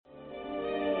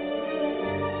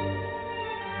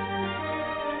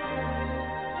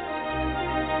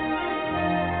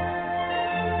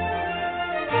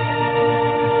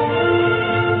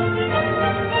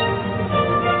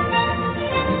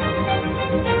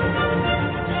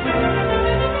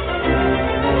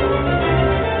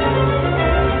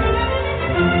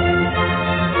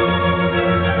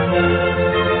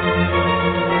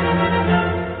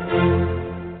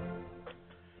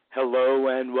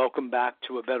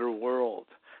to a better world.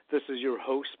 This is your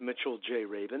host, Mitchell J.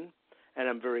 Rabin, and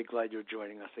I'm very glad you're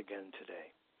joining us again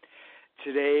today.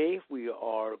 Today, we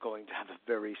are going to have a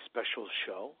very special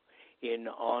show in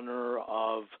honor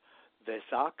of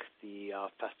Vesak, the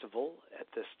festival at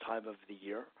this time of the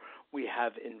year. We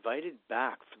have invited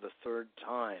back for the third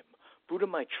time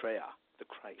Buddha-Maitreya, the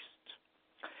Christ.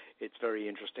 It's very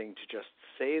interesting to just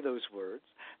say those words,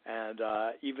 and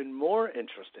even more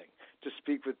interesting to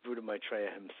speak with Buddha-Maitreya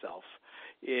himself.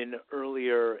 In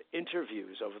earlier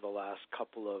interviews over the last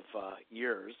couple of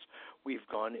years, we've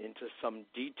gone into some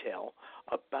detail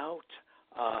about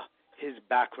his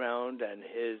background and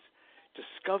his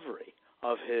discovery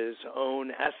of his own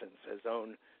essence, his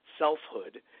own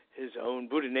selfhood, his own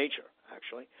Buddha nature,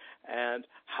 actually, and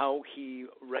how he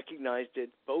recognized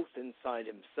it both inside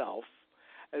himself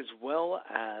as well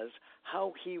as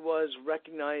how he was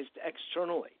recognized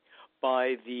externally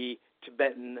by the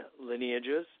Tibetan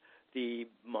lineages, the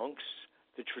monks,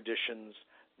 the traditions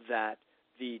that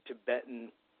the Tibetan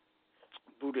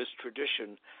Buddhist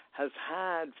tradition has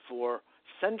had for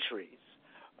centuries,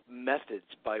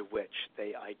 methods by which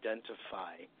they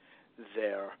identify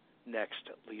their next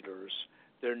leaders,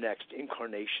 their next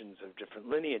incarnations of different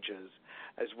lineages,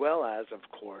 as well as, of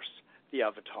course, the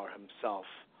avatar himself,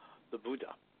 the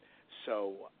Buddha.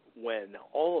 So when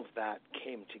all of that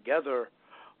came together,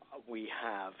 we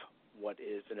have what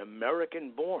is an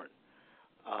American-born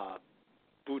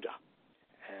Buddha.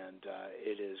 And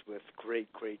it is with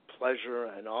great, great pleasure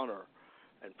and honor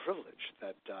and privilege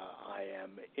that I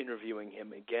am interviewing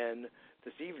him again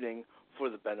this evening for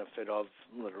the benefit of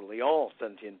literally all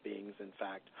sentient beings, in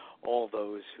fact, all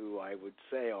those who I would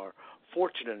say are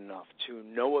fortunate enough to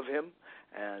know of him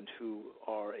and who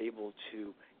are able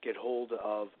to get hold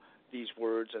of these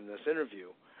words in this interview,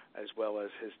 as well as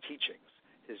his teachings,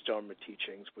 his Dharma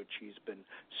teachings, which he's been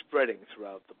spreading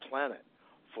throughout the planet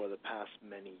for the past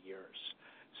many years.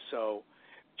 So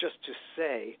just to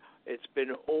say, it's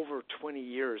been over 20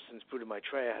 years since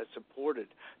Buddha-Maitreya has supported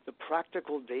the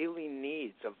practical daily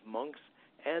needs of monks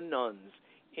and nuns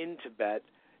in Tibet,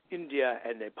 India,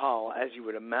 and Nepal. As you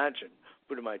would imagine,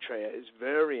 Buddha-Maitreya is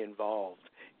very involved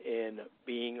in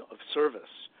being of service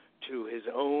to his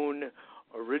own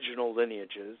original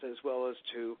lineages as well as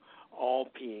to all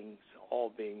beings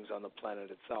on the planet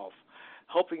itself,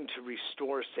 helping to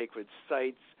restore sacred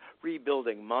sites,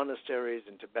 rebuilding monasteries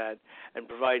in Tibet, and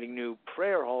providing new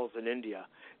prayer halls in India.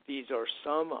 These are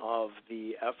some of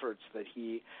the efforts that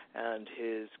he and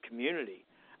his community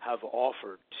have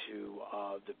offered to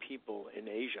the people in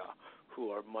Asia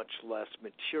who are much less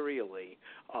materially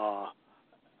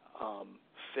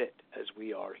fit as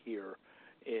we are here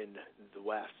in the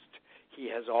West. He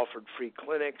has offered free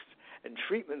clinics and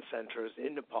treatment centers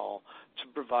in Nepal to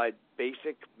provide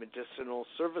basic medicinal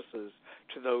services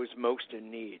to those most in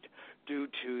need. Due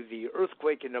to the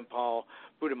earthquake in Nepal,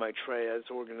 Buddha-Maitreya's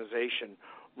organization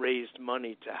raised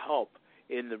money to help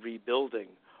in the rebuilding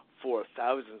for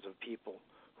thousands of people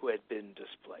who had been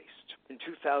displaced. In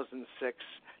 2006,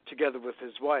 together with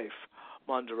his wife,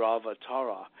 Mandarava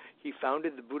Tara, he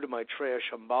founded the Buddha-Maitreya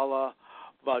Shambhala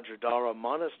Vajradhara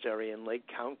Monastery in Lake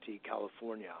County,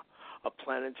 California, a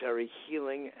planetary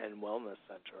healing and wellness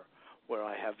center where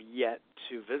I have yet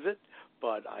to visit,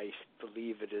 but I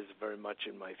believe it is very much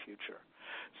in my future.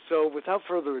 So without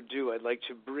further ado, I'd like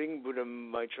to bring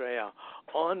Buddha-Maitreya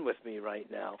on with me right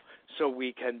now so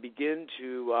we can begin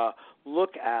to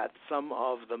look at some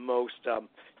of the most,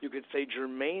 you could say,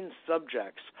 germane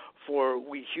subjects for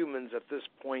we humans at this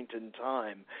point in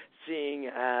time, seeing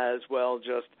as well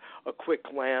just a quick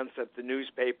glance at the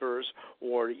newspapers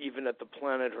or even at the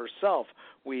planet herself,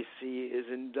 we see is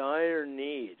in dire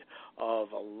need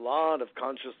of a lot of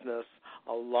consciousness,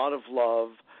 a lot of love,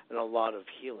 and a lot of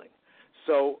healing.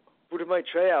 So,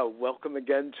 Buddha-Maitreya, welcome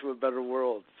again to A Better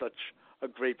World. Such a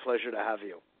great pleasure to have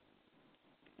you.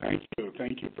 Thank you.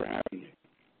 Thank you for having me.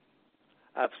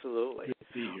 Absolutely. Good to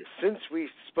see you. Since we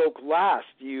spoke last,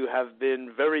 you have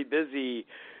been very busy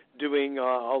doing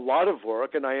a lot of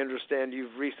work, and I understand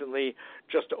you've recently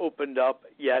just opened up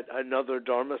yet another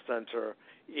Dharma center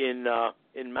in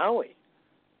Maui.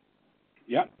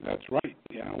 Yeah, that's right.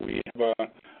 Yeah, we have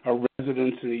a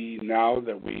residency now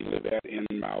that we live at in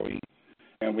Maui,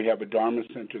 and we have a Dharma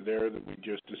center there that we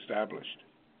just established.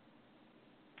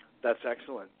 That's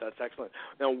excellent. That's excellent.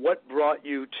 Now, what brought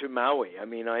you to Maui? I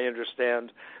mean, I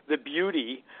understand the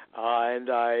beauty and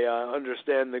I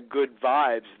understand the good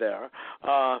vibes there.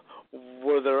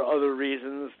 Were there other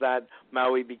reasons that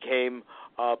Maui became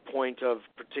a point of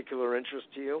particular interest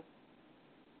to you?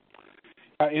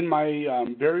 In my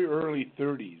very early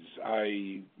 30s,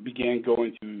 I began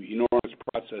going through enormous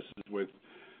processes with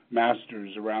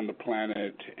masters around the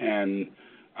planet, and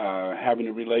having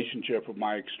a relationship with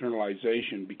my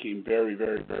externalization became very,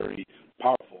 very, very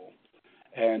powerful.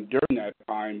 And during that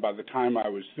time, by the time I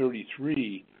was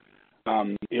 33,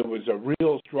 it was a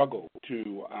real struggle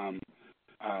to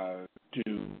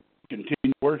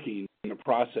continue working in the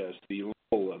process, the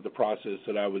level of the process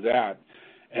that I was at,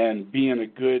 and be in a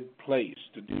good place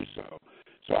to do so.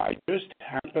 So I just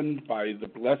happened, by the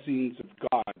blessings of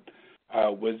God,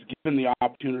 was given the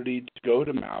opportunity to go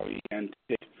to Maui and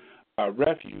take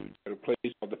refuge at a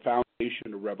place called the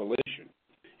Foundation of Revelation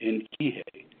in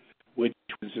Kihei, which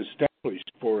was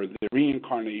established for the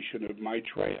reincarnation of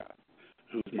Maitreya,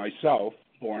 who's myself,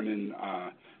 born in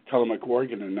Tillamook,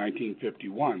 Oregon in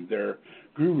 1951. Their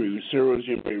guru, Cyril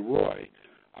Jimbe Roy,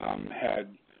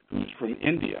 who's from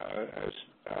India, as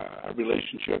a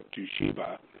relationship to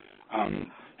Shiva,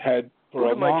 had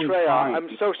for a long time... I'm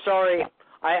so sorry.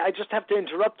 I just have to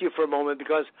interrupt you for a moment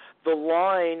because the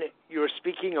line you're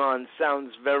speaking on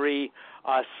sounds very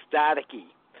staticky.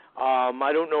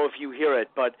 I don't know if you hear it,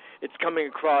 but it's coming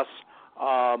across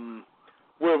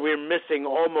where we're missing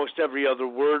almost every other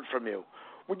word from you.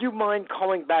 Would you mind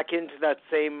calling back into that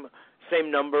same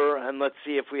number, and let's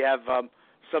see if we have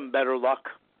some better luck?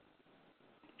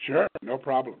 Sure, no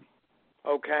problem.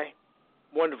 Okay.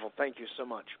 Wonderful. Thank you so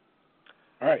much.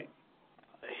 All right.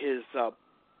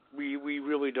 We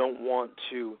really don't want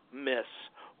to miss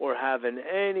or have in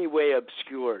any way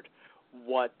obscured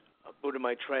what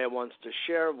Buddha-Maitreya wants to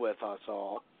share with us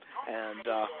all. And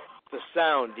the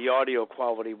sound, the audio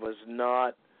quality was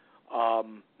not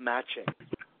matching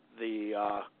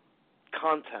the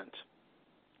content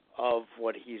of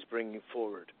what he's bringing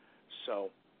forward.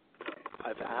 So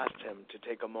I've asked him to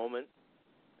take a moment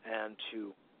and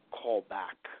to call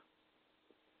back.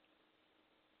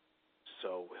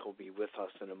 So he'll be with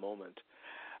us in a moment.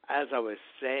 As I was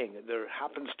saying, there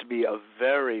happens to be a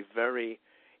very, very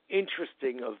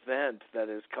interesting event that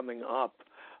is coming up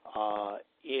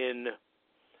in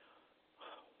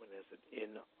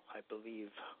I believe,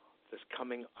 this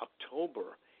coming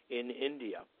October in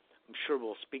India. I'm sure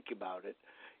we'll speak about it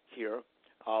here.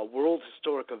 World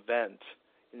Historic Event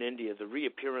in India, the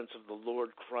reappearance of the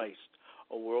Lord Christ,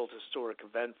 a World Historic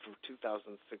Event for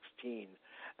 2016.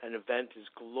 An event is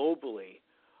globally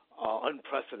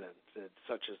unprecedented,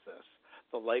 such as this.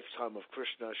 The lifetime of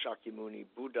Krishna, Shakyamuni,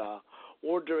 Buddha,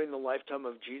 or during the lifetime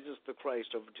of Jesus the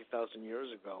Christ over 2,000 years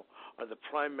ago are the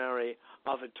primary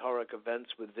avataric events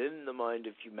within the mind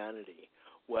of humanity.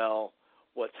 Well,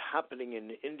 what's happening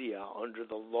in India under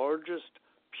the largest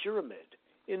pyramid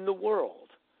in the world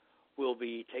will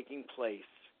be taking place,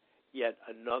 yet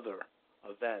another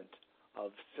event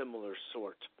of similar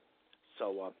sort.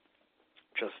 So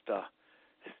just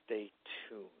stay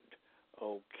tuned.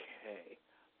 Okay,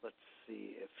 let's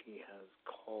see if he has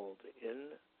called in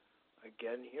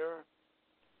again here.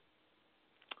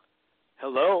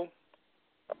 Hello?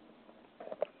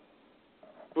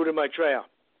 Buddha-Maitreya.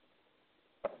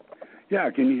 Yeah,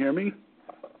 can you hear me?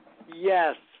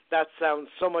 Yes, that sounds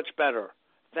so much better.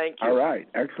 Thank you. All right,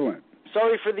 excellent.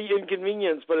 Sorry for the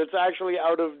inconvenience, but it's actually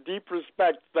out of deep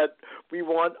respect that we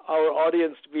want our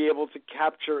audience to be able to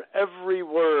capture every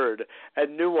word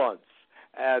and nuance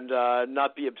and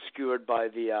not be obscured by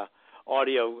the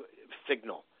audio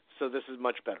signal. So this is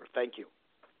much better. Thank you.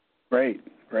 Great.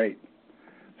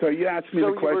 So you asked me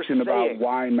the question about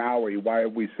why Maui, why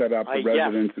we set up a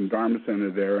residence and Dharma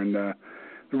Center there. And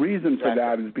the reason for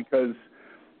that is because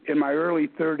in my early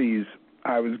 30s,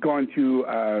 I was going through,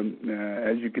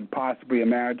 as you could possibly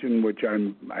imagine, which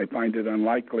I find it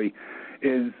unlikely,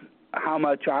 is how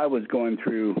much I was going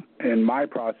through in my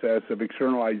process of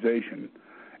externalization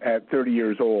at 30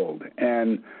 years old.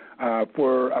 And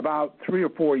for about 3 or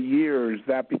 4 years,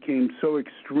 that became so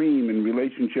extreme in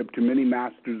relationship to many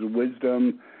masters of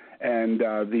wisdom and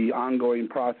the ongoing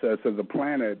process of the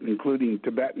planet, including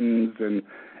Tibetans and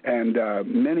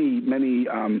many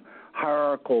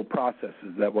hierarchical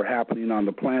processes that were happening on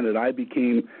the planet. I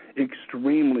became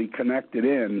extremely connected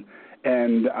in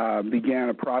and began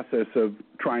a process of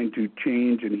trying to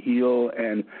change and heal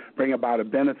and bring about a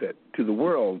benefit to the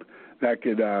world that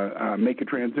could make a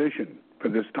transition for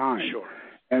this time. Sure.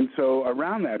 And so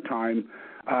around that time,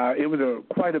 it was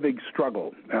quite a big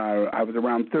struggle. I was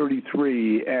around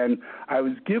 33, and I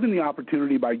was given the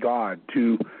opportunity by God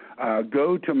to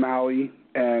go to Maui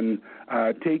and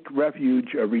take refuge,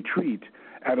 a retreat,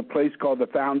 at a place called the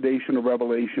Foundation of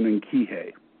Revelation in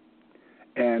Kihei.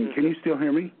 And can you still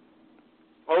hear me?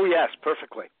 Oh, yes,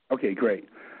 perfectly. Okay, great.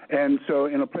 And so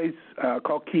in a place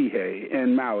called Kihei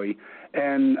in Maui,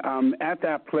 and at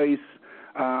that place,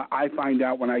 I find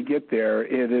out when I get there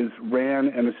it is ran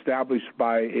and established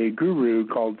by a guru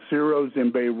called Ciro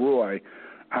Zimbe Roy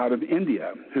out of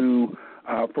India, who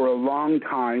for a long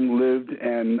time lived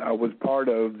and was part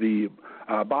of the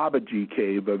Babaji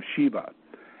cave of Shiva,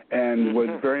 and was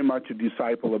very much a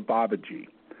disciple of Babaji,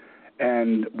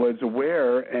 and was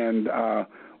aware and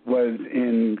was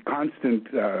in constant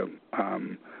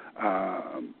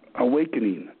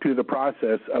awakening to the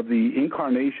process of the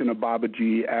incarnation of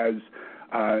Babaji as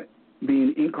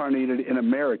being incarnated in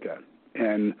America,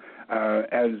 and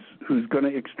as who's going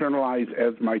to externalize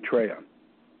as Maitreya.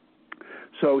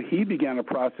 So he began a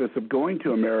process of going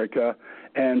to America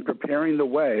and preparing the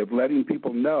way of letting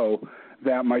people know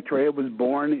that Maitreya was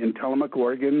born in Tillamook,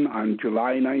 Oregon on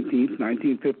July 19th,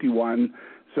 1951.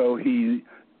 So he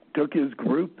took his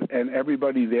group and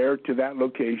everybody there to that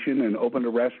location and opened a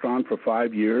restaurant for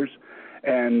 5 years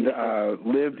and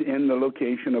lived in the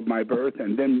location of my birth,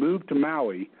 and then moved to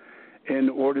Maui in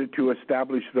order to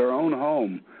establish their own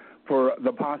home for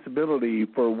the possibility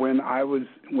for when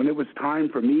it was time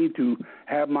for me to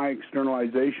have my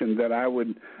externalization, that I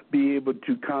would be able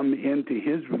to come into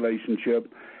his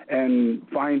relationship and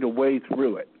find a way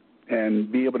through it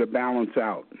and be able to balance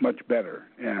out much better.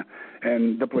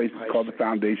 And the place is called the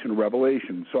Foundation of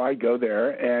Revelation. So I go there,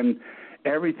 and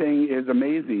everything is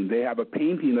amazing. They have a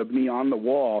painting of me on the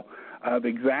wall of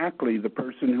exactly the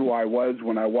person who I was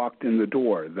when I walked in the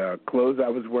door. The clothes I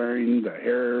was wearing, the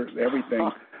hair, everything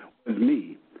was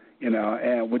me,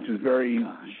 and which is very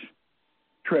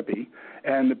trippy.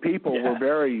 And the people were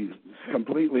very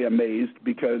completely amazed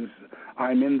because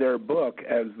I'm in their book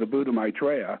as the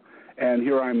Buddha-Maitreya, and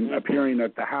here I'm appearing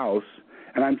at the house,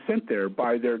 and I'm sent there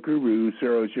by their guru,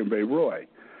 Ciro Zimbe Roy.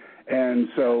 And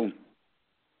so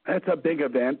that's a big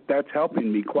event. That's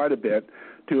helping me quite a bit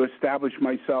to establish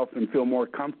myself and feel more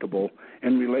comfortable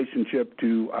in relationship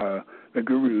to the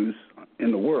gurus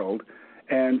in the world.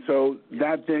 And so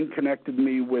that then connected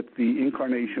me with the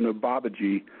incarnation of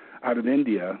Babaji out of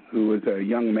India, who was a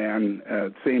young man,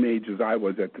 same age as I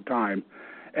was at the time.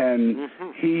 And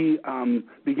he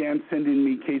began sending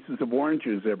me cases of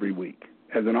oranges every week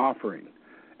as an offering,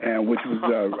 and which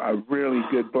was a really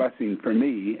good blessing for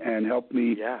me and helped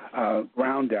me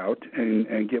ground out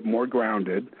and get more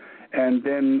grounded. And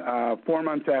then 4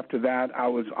 months after that, I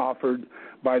was offered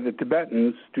by the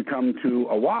Tibetans to come to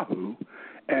Oahu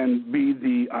and be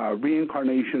the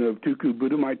reincarnation of Tuku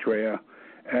Buddha-Maitreya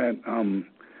at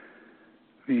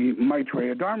the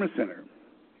Maitreya Dharma Center.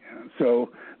 So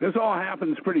this all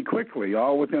happens pretty quickly,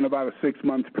 all within about a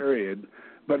 6-month period,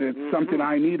 but it's something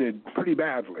I needed pretty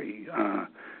badly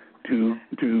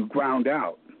to ground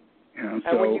out. And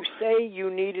when you say you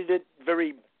needed it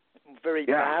very, very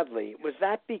badly, was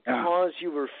that because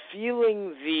you were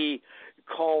feeling the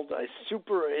called a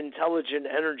super intelligent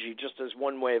energy, just as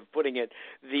one way of putting it,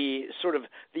 the sort of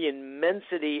the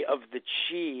immensity of the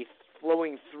chi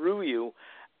flowing through you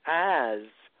as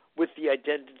with the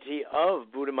identity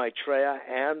of Buddha Maitreya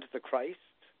and the Christ?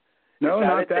 No,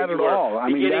 not that at all. I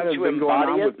mean, that has been going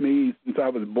on with me since I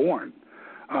was born.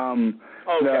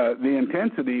 The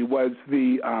intensity was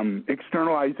the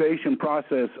externalization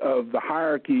process of the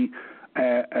hierarchy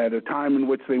at a time in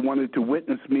which they wanted to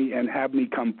witness me and have me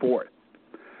come forth.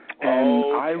 And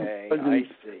I wasn't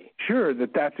sure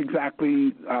that that's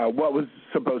exactly what was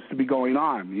supposed to be going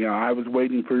on. I was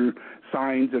waiting for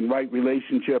signs and right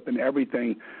relationship and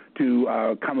everything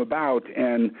to come about,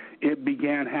 and it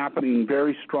began happening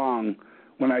very strong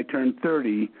when I turned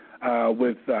 30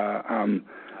 with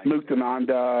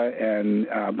Muktananda and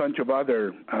a bunch of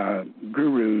other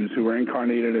gurus who were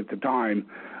incarnated at the time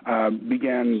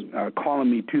began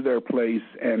calling me to their place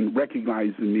and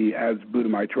recognizing me as Buddha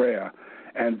Maitreya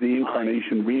and the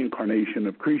incarnation, reincarnation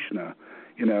of Krishna.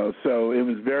 So it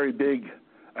was very big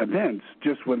events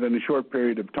just within a short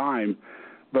period of time.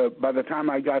 But by the time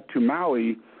I got to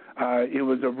Maui, it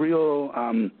was a real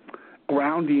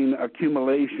grounding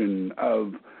accumulation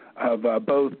of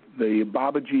both the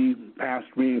Babaji past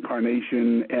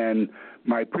reincarnation and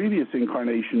my previous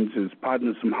incarnations as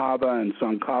Padmasambhava and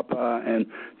Tsongkhapa and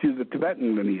through the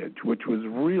Tibetan lineage, which was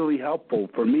really helpful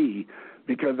for me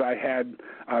because I had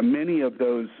many of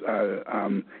those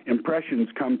impressions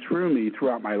come through me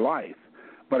throughout my life,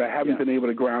 but I haven't been able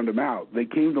to ground them out. They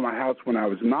came to my house when I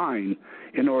was 9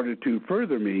 in order to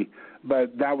further me,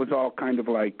 but that was all kind of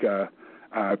like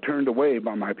turned away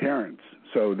by my parents.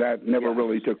 So that never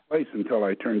really took place until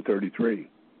I turned 33.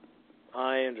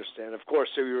 I understand. Of course,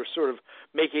 so you were sort of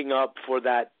making up for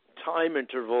that time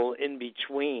interval in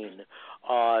between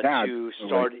to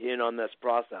start in on this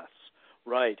process.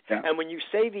 Right. Yeah. And when you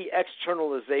say the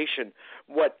externalization,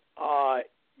 what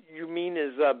you mean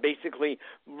is basically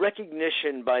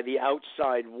recognition by the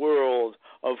outside world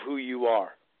of who you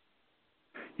are.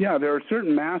 Yeah, there are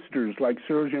certain masters like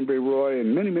Surgeon Roy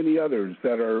and many, many others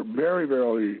that are very,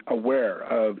 very aware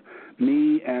of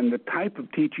me and the type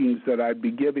of teachings that I'd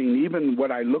be giving, even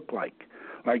what I look like.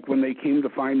 Like when they came to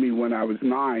find me when I was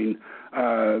 9,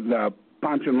 the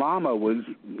Panchen Lama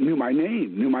knew my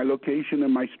name, knew my location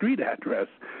and my street address.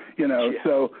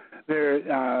 So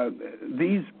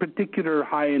these particular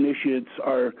high initiates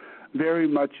are very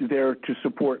much there to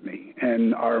support me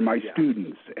and are my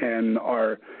students and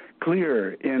are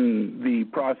clear in the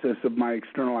process of my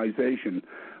externalization.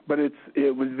 But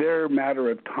it was their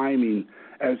matter of timing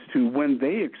as to when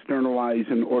they externalize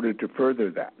in order to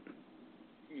further that.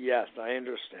 Yes, I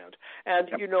understand. And,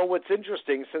 what's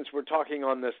interesting, since we're talking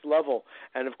on this level,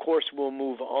 and of course we'll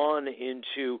move on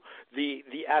into the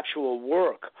actual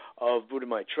work of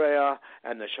Buddha-Maitreya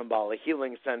and the Shambhala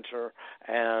Healing Center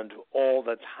and all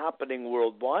that's happening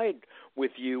worldwide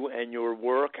with you and your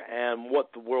work and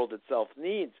what the world itself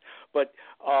needs. But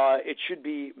it should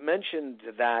be mentioned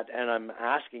that, and I'm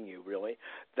asking you really,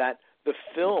 that the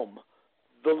film,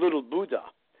 The Little Buddha,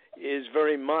 is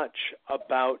very much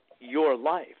about your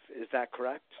life. Is that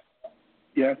correct?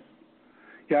 Yes.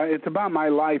 Yeah, it's about my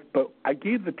life, but I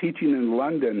gave the teaching in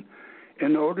London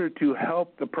in order to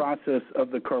help the process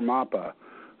of the Karmapa,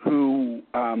 who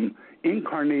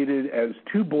incarnated as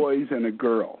 2 boys and a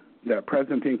girl, the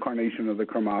present incarnation of the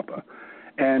Karmapa.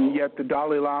 And yet the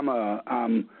Dalai Lama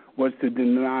was to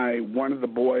deny one of the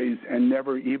boys and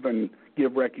never even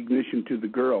give recognition to the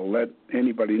girl, let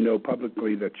anybody know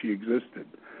publicly that she existed,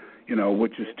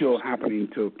 which is still happening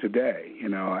till today,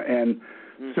 And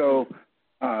so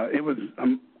it was,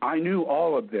 I knew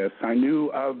all of this. I knew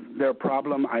of their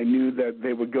problem. I knew that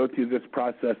they would go through this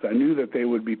process. I knew that they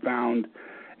would be found,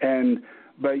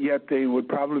 but yet they would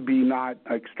probably be not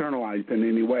externalized in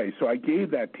any way. So I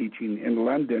gave that teaching in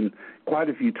London quite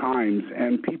a few times,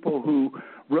 and people who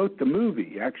wrote the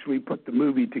movie, actually put the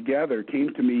movie together,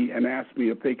 came to me and asked me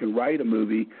if they could write a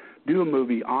movie, do a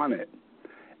movie on it.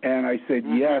 And I said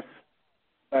yes,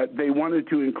 but they wanted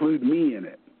to include me in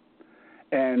it.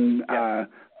 And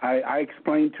I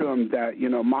explained to them that,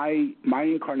 my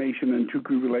incarnation and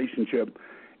Tukku relationship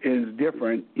is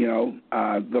different.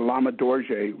 The Lama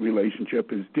Dorje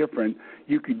relationship is different.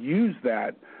 You could use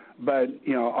that, but,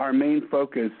 our main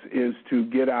focus is to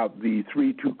get out the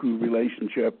 3 Tukku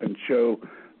relationship and show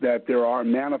that there are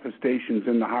manifestations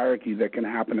in the hierarchy that can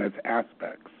happen as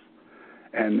aspects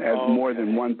and as more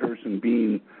than one person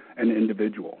being an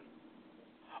individual.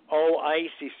 Oh, I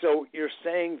see. So you're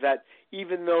saying that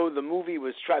even though the movie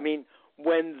was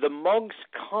when the monks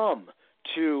come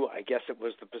to, I guess it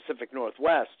was the Pacific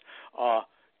Northwest,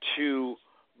 to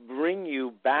bring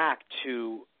you back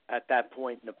to, at that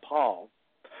point, Nepal,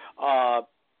 that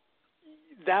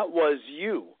was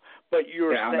you. But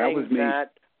you're saying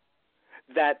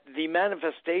that the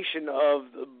manifestation of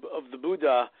the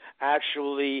Buddha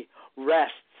actually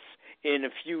rests in a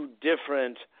few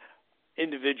different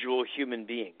individual human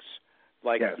beings,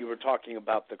 like you were talking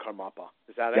about the Karmapa.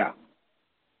 Is that it? Yeah.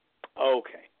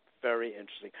 Okay, very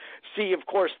interesting. See, of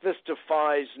course, this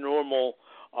defies normal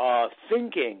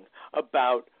thinking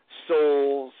about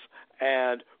souls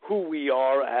and who we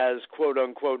are as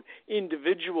quote-unquote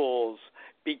individuals,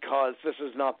 because this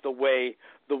is not the way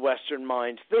the Western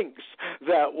mind thinks,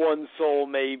 that one soul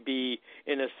may be,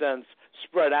 in a sense,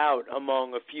 spread out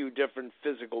among a few different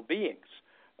physical beings.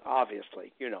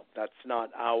 Obviously, that's not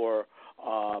our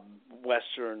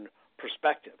Western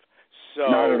perspective. So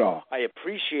not at all. I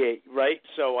appreciate,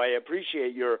 So I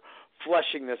appreciate your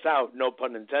fleshing this out, no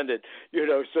pun intended,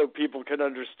 so people can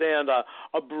understand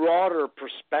a broader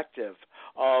perspective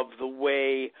of the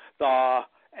way the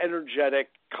energetic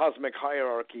cosmic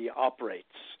hierarchy operates.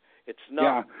 It's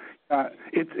not. Yeah,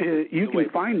 you can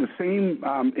find the same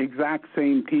exact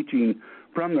same teaching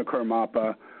from the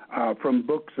Karmapa from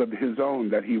books of his own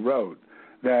that he wrote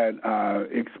that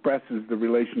expresses the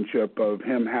relationship of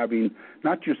him having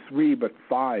not just 3 but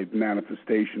 5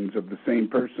 manifestations of the same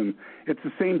person. It's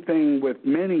the same thing with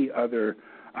many other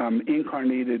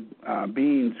incarnated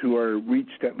beings who are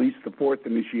reached at least the 4th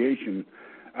initiation.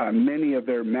 Many of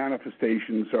their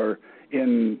manifestations are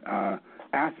in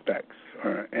aspects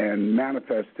and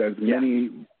manifest as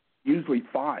many, usually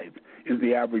 5 is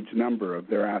the average number of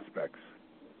their aspects.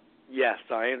 Yes,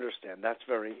 I understand. That's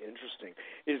very interesting.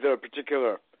 Is there a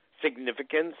particular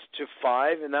significance to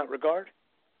 5 in that regard?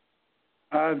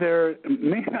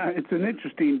 It's an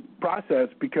interesting process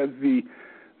because the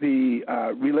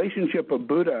relationship of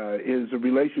Buddha is a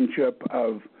relationship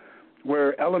of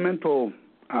where elemental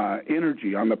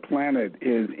energy on the planet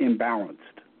is imbalanced.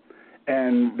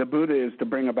 and the Buddha is to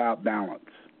bring about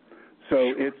balance.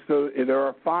 So there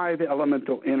are 5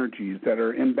 elemental energies that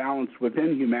are imbalanced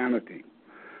within humanity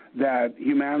that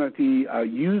humanity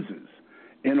uses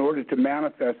in order to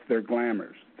manifest their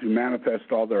glamours, to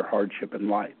manifest all their hardship in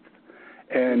life.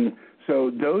 And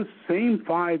so those same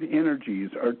 5 energies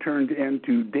are turned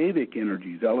into Devic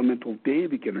energies, elemental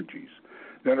Devic energies,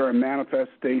 that are a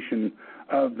manifestation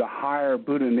of the higher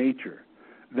Buddha nature,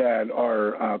 that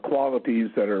are qualities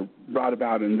that are brought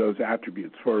about in those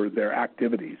attributes for their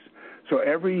activities. So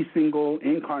every single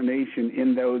incarnation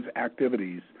in those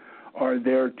activities are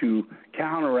there to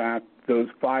counteract those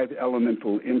 5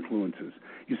 elemental influences.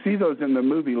 You see those in the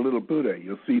movie Little Buddha.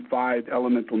 You'll see 5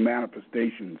 elemental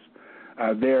manifestations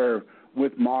there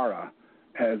with Mara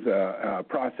as a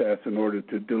process in order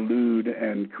to delude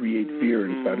and create fear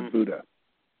inside of Buddha.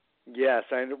 Yes,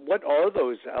 and what are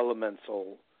those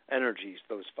elemental energies,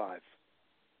 those 5?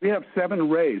 We have 7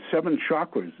 rays, 7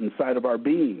 chakras inside of our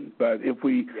being. But if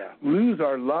we lose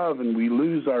our love and we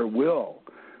lose our will,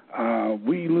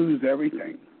 we lose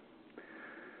everything.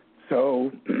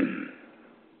 So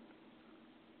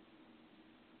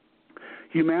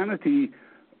humanity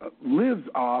lives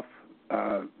off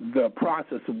the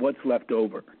process of what's left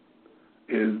over,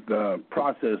 is the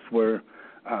process where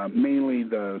mainly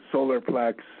the solar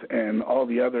plex and all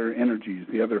the other energies,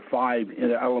 the other 5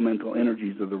 elemental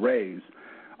energies of the rays,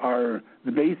 are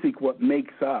the basic what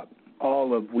makes up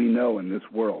all of we know in this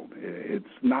world. It's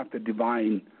not the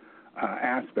divine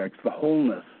aspects, the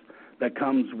wholeness that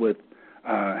comes with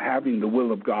having the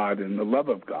will of God and the love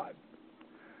of God.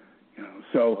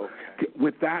 So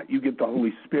with that, you get the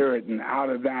Holy Spirit, and out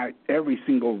of that, every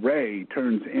single ray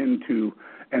turns into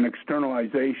an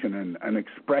externalization and an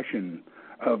expression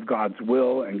of God's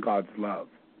will and God's love.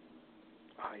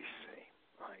 I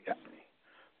see.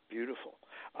 Beautiful.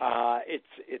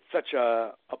 It's such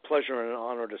a pleasure and an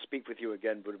honor to speak with you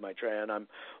again, Buddha-Maitreya, and I'm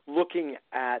looking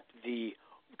at the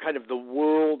kind of the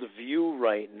world view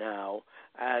right now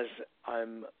as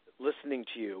I'm listening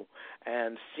to you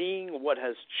and seeing what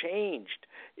has changed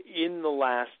in the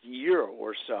last year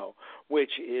or so,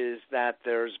 which is that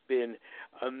there's been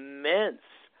immense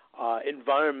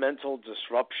environmental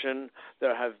disruption.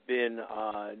 There have been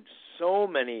so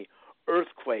many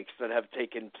earthquakes that have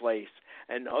taken place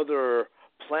and other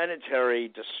planetary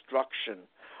destruction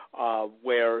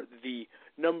where the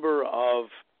number of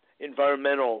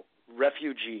environmental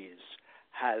refugees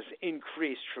has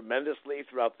increased tremendously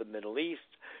throughout the Middle East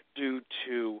due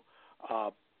to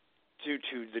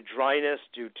the dryness,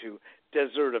 due to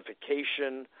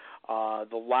desertification,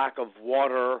 the lack of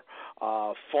water,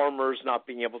 farmers not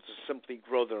being able to simply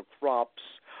grow their crops,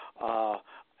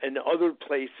 and other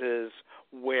places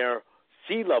where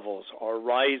sea levels are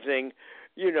rising.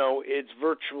 It's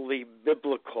virtually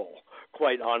biblical,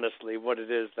 quite honestly, what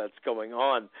it is that's going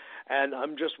on. And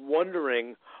I'm just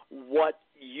wondering what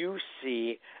you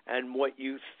see and what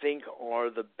you think are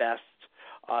the best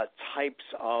types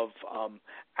of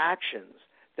actions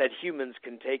that humans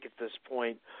can take at this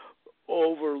point,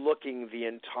 overlooking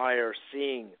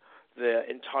seeing the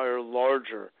entire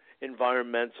larger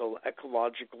environmental,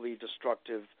 ecologically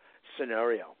destructive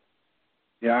scenario.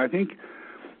 Yeah, I think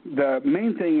the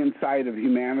main thing inside of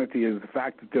humanity is the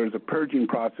fact that there's a purging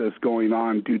process going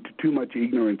on due to too much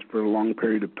ignorance for a long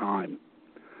period of time.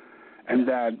 And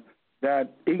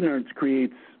that ignorance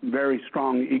creates very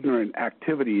strong ignorant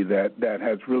activity that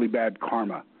has really bad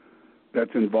karma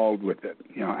that's involved with it.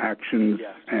 Actions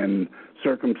and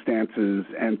circumstances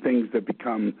and things that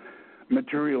become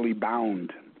materially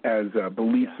bound as a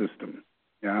belief system.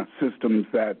 Systems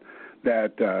that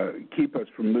keep us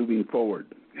from moving forward.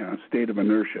 State of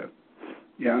inertia.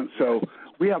 So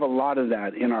we have a lot of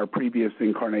that in our previous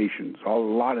incarnations, a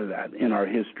lot of that in our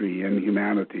history and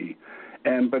humanity.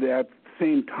 But at the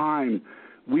same time,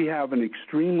 we have an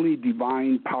extremely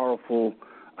divine, powerful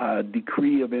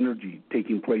decree of energy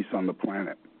taking place on the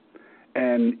planet.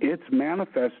 And it's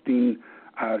manifesting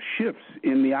shifts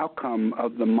in the outcome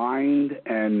of the mind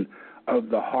and of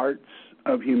the hearts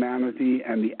of humanity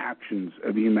and the actions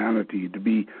of humanity to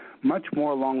be much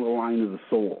more along the line of the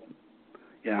soul,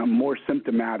 more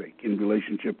symptomatic in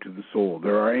relationship to the soul.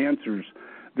 There are answers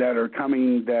that are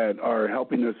coming that are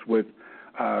helping us with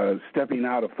stepping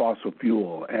out of fossil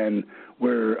fuel, and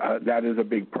where that is a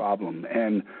big problem,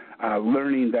 and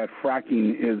learning that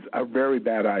fracking is a very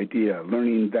bad idea,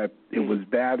 learning that it was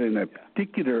bad in a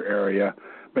particular area,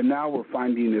 but now we're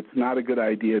finding it's not a good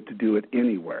idea to do it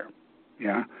anywhere.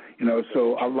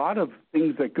 So a lot of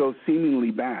things that go seemingly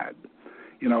bad,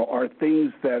 are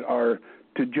things that are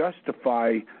to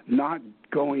justify not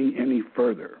going any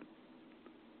further.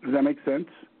 Does that make sense?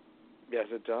 Yes,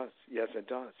 it does. Yes, it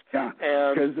does. Yeah,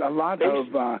 because a lot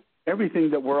of everything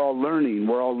that we're all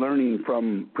learning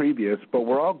from previous, but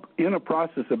we're all in a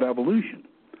process of evolution.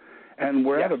 And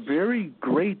we're at a very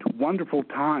great, wonderful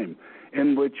time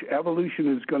in which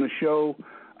evolution is going to show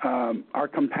our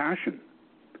compassion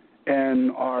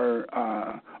and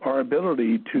our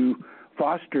ability to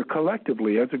foster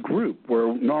collectively as a group,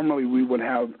 where normally we would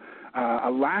have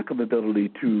a lack of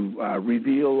ability to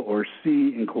reveal or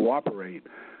see and cooperate.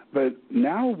 But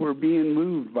now we're being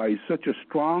moved by such a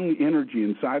strong energy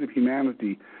inside of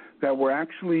humanity that we're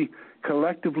actually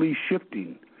collectively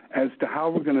shifting as to how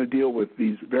we're going to deal with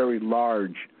these very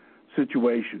large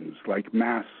situations like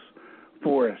mass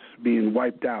forests being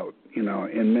wiped out,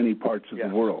 in many parts of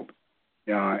the world.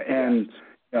 And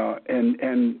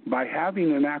by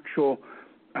having an actual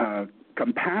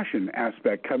compassion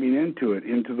aspect coming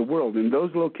into the world, in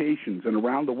those locations and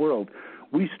around the world,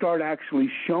 we start actually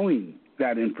showing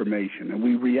that information, and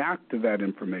we react to that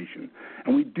information,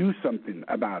 and we do something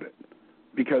about it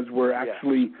because we're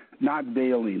actually not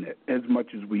veiling it as much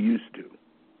as we used to.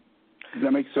 Does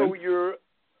that make sense? So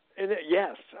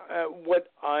yes. What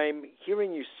I'm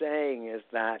hearing you saying is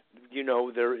that,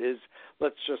 there is,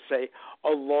 let's just say, a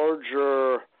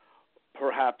larger,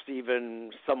 perhaps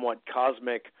even somewhat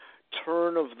cosmic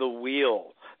turn of the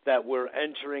wheel, that we're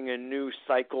entering a new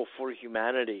cycle for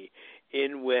humanity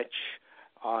in which,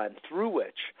 through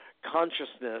which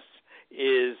consciousness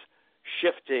is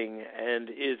shifting and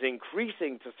is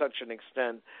increasing to such an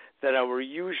extent that our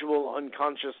usual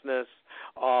unconsciousness,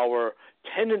 our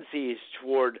tendencies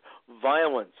toward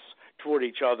violence toward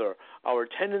each other, our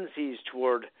tendencies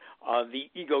toward the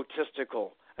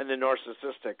egotistical and the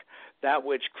narcissistic, that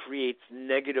which creates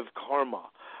negative karma,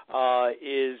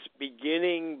 is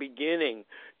beginning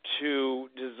to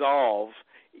dissolve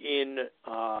in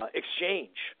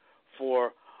exchange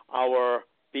for our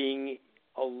being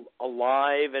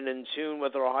alive and in tune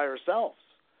with our higher selves.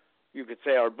 You could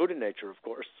say our Buddha nature, of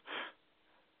course.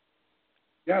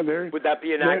 Yeah, would that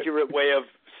be an accurate way of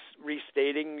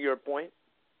restating your point?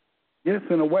 Yes,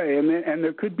 in a way, and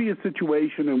there could be a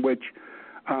situation in which,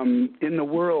 in the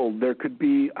world, there could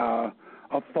be a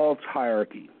false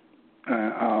hierarchy,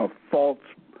 a false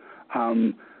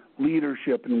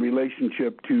leadership in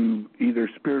relationship to either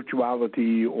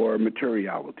spirituality or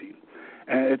materiality,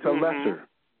 and it's a lesser.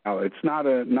 It's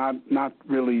not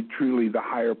really truly the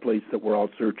higher place that we're all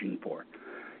searching for.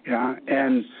 Yeah,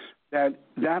 and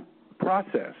that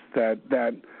process that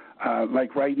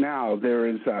like right now there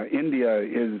is India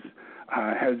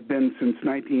has been since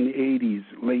 1980s,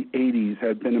 late 80s,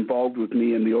 have been involved with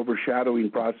me in the overshadowing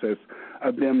process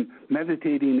of them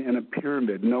meditating in a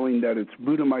pyramid, knowing that it's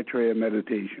Buddha-Maitreya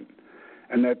meditation,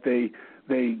 and that they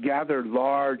gather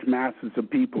large masses of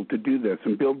people to do this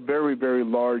and build very, very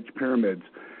large pyramids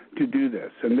to do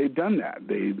this. And they've done that.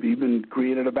 They've even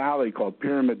created a valley called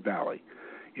Pyramid Valley,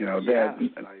 that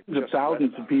the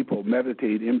thousands of people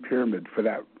meditate in pyramid for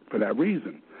that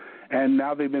reason. And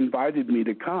now they've invited me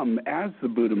to come as the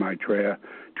Buddha-Maitreya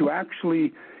to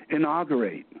actually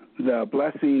inaugurate the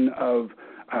blessing of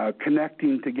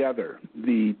connecting together,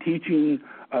 the teaching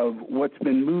of what's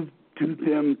been moved to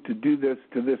them to do this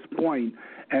to this point,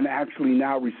 and actually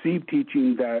now receive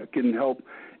teaching that can help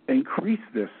increase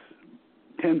this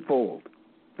tenfold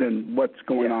than what's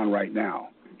going on right now.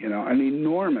 An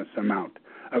enormous amount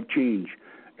of change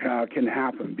can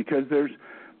happen because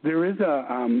there is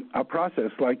a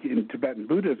process, like in Tibetan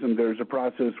Buddhism, there's a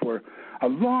process where a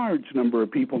large number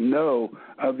of people know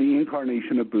of the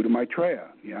incarnation of Buddha-Maitreya.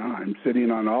 I'm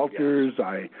sitting on altars,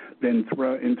 I've been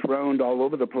enthroned all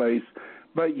over the place,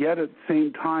 but yet at the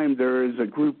same time there is a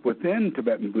group within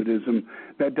Tibetan Buddhism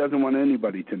that doesn't want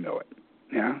anybody to know it.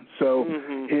 Yeah, so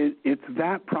it's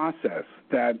that process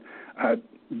that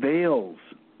veils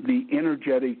the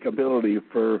energetic ability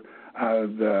for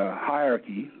the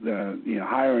hierarchy, the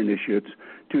higher initiates,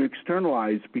 to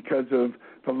externalize because of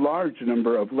the large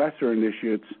number of lesser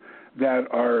initiates that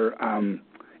are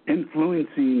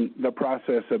influencing the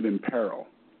process of imperil.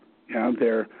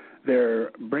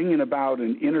 They're bringing about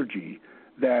an energy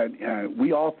that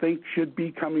we all think should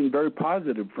be coming very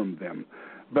positive from them.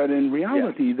 But in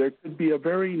reality, there could be a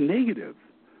very negative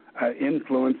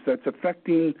influence that's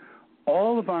affecting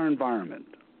all of our environment,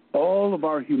 all of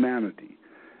our humanity,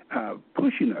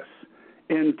 pushing us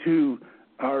into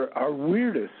our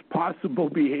weirdest possible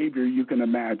behavior you can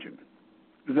imagine.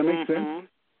 Does that make sense?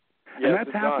 Yes, and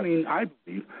that's happening, I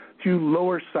believe, through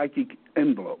lower psychic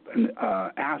envelope and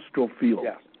astral field.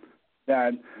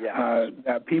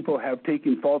 That people have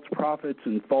taken false prophets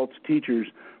and false teachers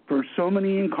for so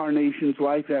many incarnations,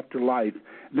 life after life,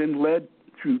 then led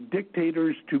through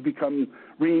dictators to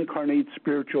reincarnate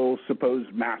spiritual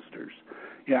supposed masters.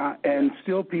 Yeah, and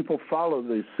still people follow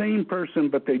the same person,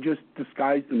 but they just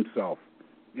disguise themselves.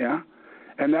 Yeah,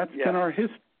 and that's been our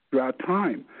history throughout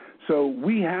time. So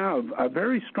we have a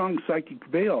very strong psychic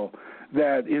veil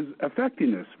that is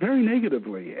affecting us very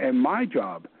negatively, and my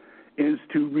job is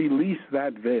to release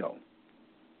that veil.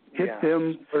 Hit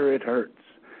them where it hurts.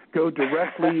 Go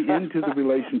directly into the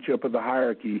relationship of the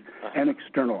hierarchy and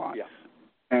externalize.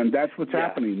 And that's what's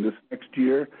happening this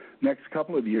next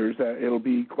couple of years. It'll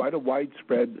be quite a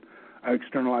widespread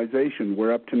externalization,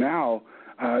 where up to now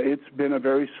it's been a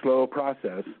very slow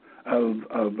process of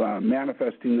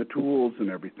manifesting the tools and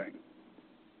everything.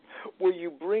 Well, you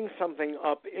bring something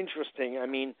up interesting. I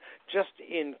mean, just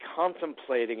in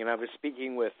contemplating, and I was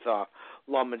speaking with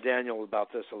Lama Daniel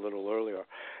about this a little earlier,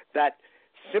 that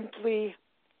simply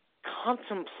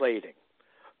contemplating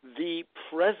the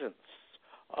presence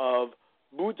of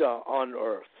Buddha on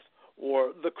earth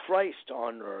or the Christ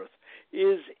on earth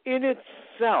is in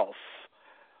itself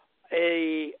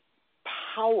a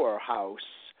powerhouse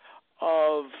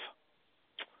of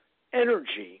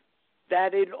energy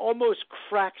that it almost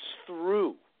cracks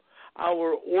through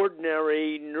our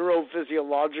ordinary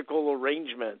neurophysiological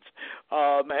arrangements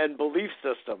and belief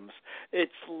systems.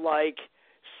 It's like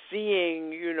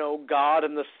seeing, God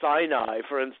in the Sinai,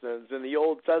 for instance, in the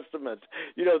Old Testament.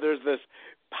 There's this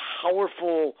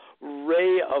powerful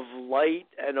ray of light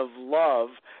and of love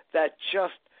that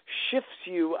just shifts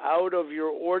you out of your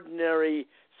ordinary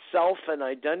self and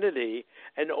identity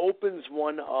and opens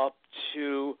one up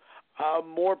to a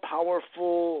more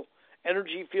powerful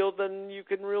energy field than you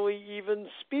can really even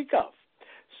speak of.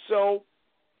 So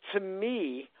to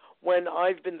me, when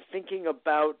I've been thinking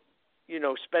about,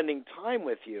 spending time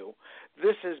with you,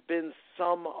 this has been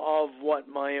some of what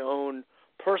my own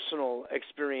personal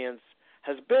experience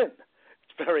has been.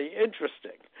 It's very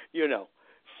interesting,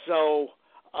 So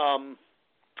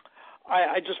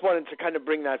I just wanted to kind of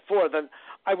bring that forth. And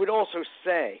I would also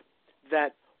say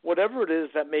that whatever it is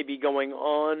that may be going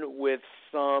on with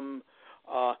some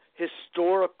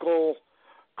historical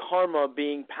karma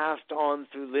being passed on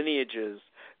through lineages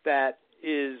that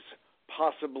is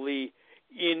possibly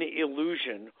in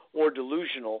illusion or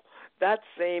delusional, that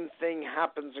same thing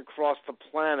happens across the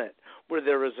planet where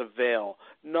there is a veil.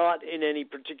 Not in any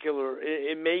particular,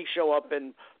 it may show up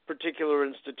in particular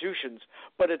institutions,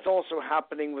 but it's also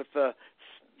happening with the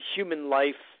human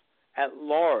life at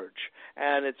large.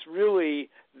 And it's really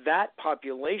that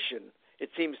population, it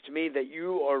seems to me, that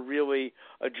you are really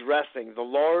addressing, the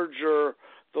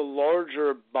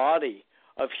larger body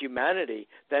of humanity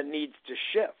that needs to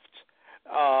shift,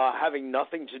 having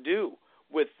nothing to do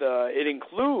with, it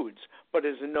includes, but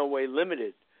is in no way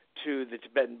limited to the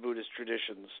Tibetan Buddhist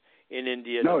traditions in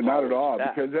India. No, not at all,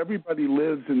 because everybody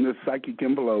lives in this psychic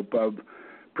envelope of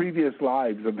previous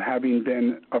lives of having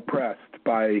been oppressed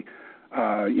by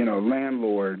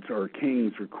landlords or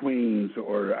kings or queens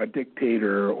or a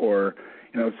dictator or,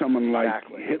 someone like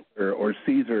Hitler or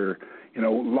Caesar.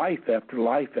 Life after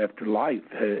life after life.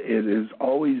 It has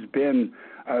always been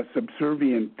a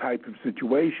subservient type of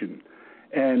situation.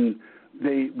 And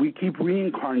we keep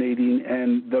reincarnating,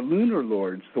 and the lunar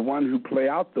lords, the one who play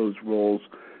out those roles,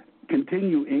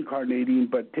 continue incarnating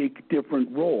but take different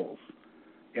roles.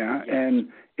 And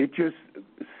it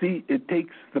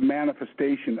takes the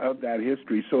manifestation of that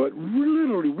history. So it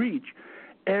literally reach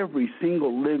every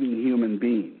single living human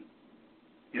being.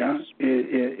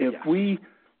 If we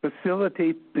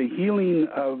facilitate the healing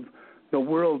of the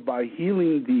world by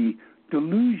healing the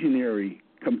delusionary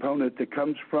component that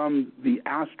comes from the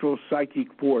astral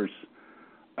psychic force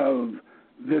of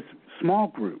this small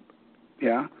group,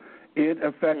 it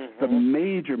affects the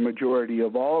major majority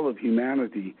of all of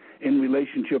humanity in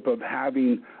relationship of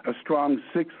having a strong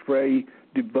sixth ray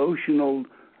devotional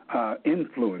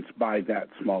influence by that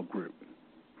small group.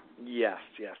 Yes.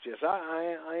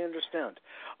 I understand.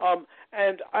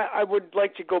 And I would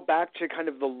like to go back to kind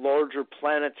of the larger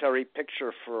planetary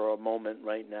picture for a moment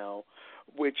right now,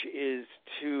 which is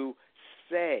to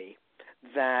say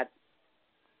that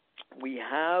we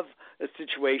have a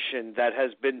situation that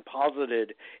has been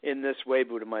posited in this way,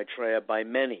 Buddha-Maitreya, by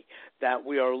many, that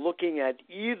we are looking at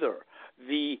either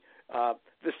the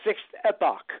sixth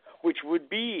epoch, which would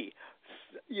be,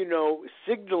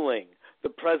 signaling the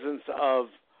presence of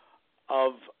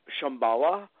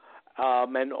Shambhala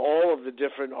and all of the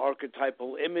different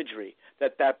archetypal imagery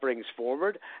that brings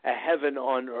forward, a heaven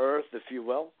on earth, if you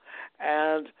will,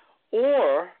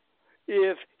 or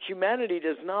if humanity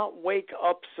does not wake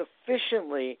up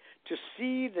sufficiently to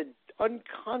see the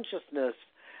unconsciousness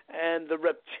and the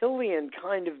reptilian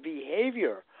kind of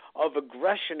behavior of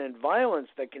aggression and violence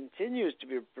that continues to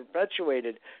be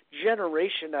perpetuated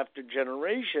generation after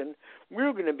generation,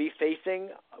 we're going to be facing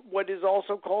what is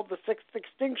also called the sixth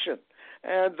extinction.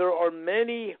 And there are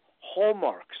many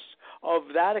hallmarks of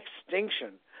that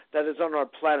extinction that is on our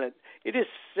planet. It is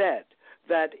said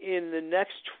that in the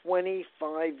next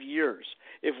 25 years,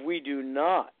 if we do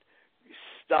not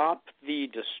stop the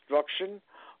destruction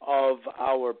of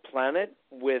our planet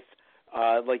with,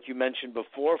 like you mentioned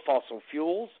before, fossil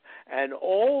fuels and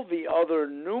all the other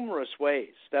numerous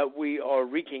ways that we are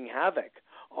wreaking havoc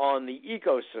on the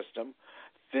ecosystem,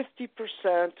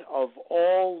 50% of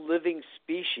all living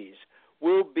species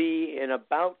will be in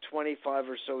about 25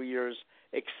 or so years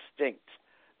extinct.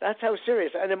 That's how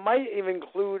serious, and it might even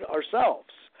include ourselves.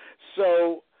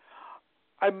 So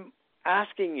I'm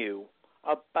asking you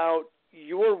about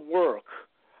your work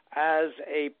as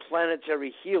a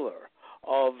planetary healer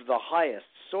of the highest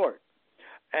sort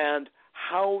and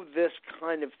how this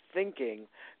kind of thinking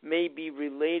may be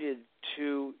related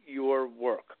to your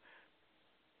work.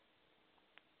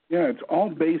 Yeah, it's all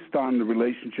based on the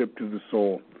relationship to the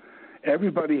soul.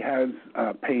 Everybody has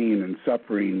pain and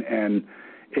suffering, and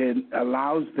it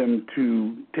allows them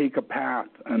to take a path,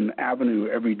 an avenue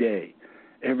every day.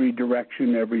 Every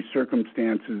direction, every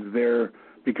circumstance is there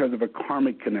because of a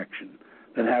karmic connection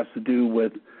that has to do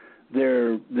with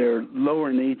their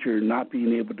lower nature not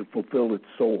being able to fulfill its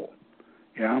soul.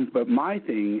 Yeah, but my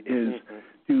thing is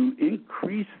to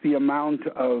increase the amount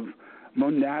of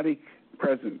monadic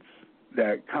presence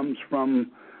that comes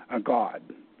from a God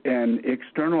and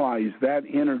externalize that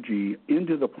energy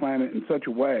into the planet in such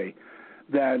a way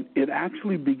that it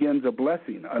actually begins a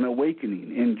blessing, an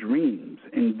awakening in dreams,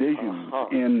 in visions,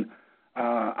 in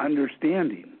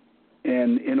understanding,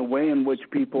 and in a way in which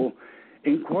people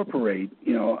incorporate,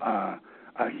 a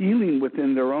healing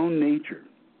within their own nature,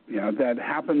 that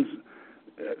happens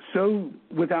so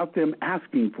without them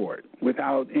asking for it,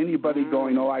 without anybody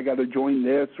going, I got to join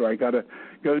this, or I got to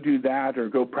go do that, or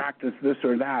go practice this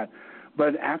or that.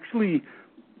 But actually,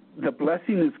 the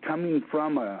blessing is coming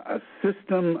from a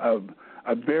system of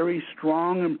a very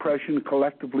strong impression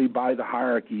collectively by the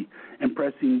hierarchy,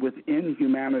 impressing within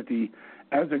humanity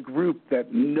as a group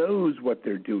that knows what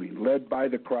they're doing, led by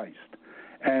the Christ,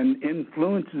 and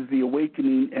influences the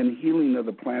awakening and healing of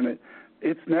the planet.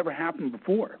 It's never happened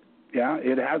before. Yeah,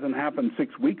 it hasn't happened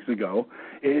 6 weeks ago.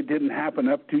 It didn't happen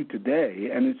up to today,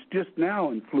 and it's just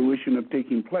now in fruition of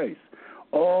taking place.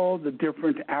 All the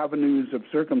different avenues of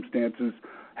circumstances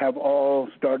have all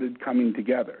started coming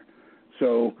together.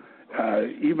 So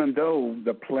even though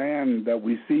the plan that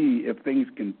we see, if things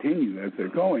continue as they're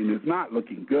going, is not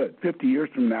looking good, 50 years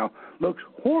from now looks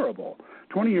horrible,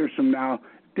 20 years from now,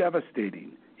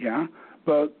 devastating, yeah?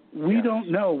 But we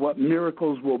don't know what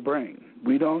miracles will bring.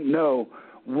 We don't know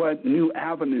what new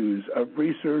avenues of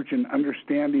research and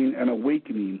understanding and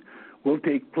awakening will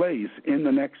take place in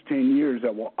the next 10 years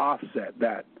that will offset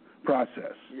that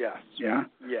process. Yes. Yeah?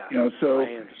 Yeah. So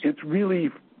it's really,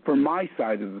 for my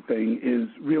side of the thing, is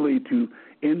really to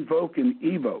invoke and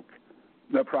evoke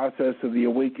the process of the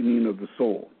awakening of the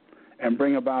soul and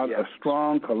bring about a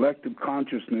strong collective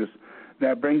consciousness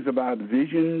that brings about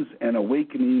visions and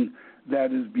awakening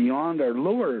that is beyond our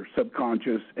lower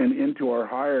subconscious and into our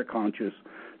higher conscious,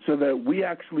 so that we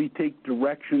actually take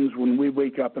directions when we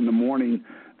wake up in the morning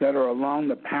that are along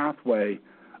the pathway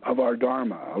of our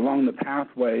Dharma, along the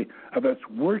pathway of us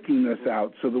working this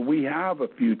out so that we have a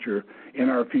future in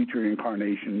our future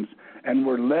incarnations, and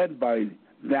we're led by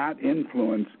that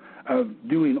influence of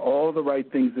doing all the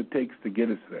right things it takes to get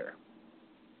us there.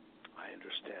 I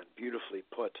understand. Beautifully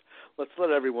put. Let's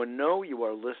let everyone know you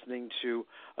are listening to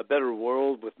A Better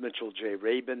World with Mitchell J.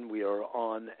 Rabin. We are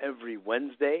on every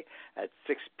Wednesday at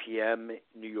 6 p.m.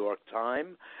 New York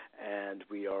time, and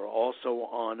we are also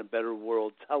on A Better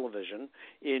World television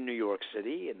in New York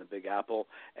City, in the Big Apple,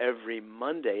 every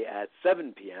Monday at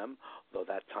 7 p.m., though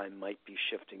that time might be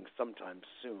shifting sometime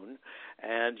soon.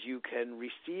 And you can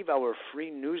receive our free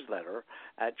newsletter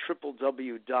at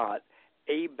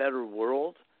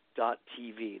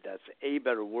www.abetterworld.tv. That's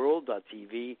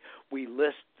abetterworld.tv. We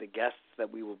list the guests that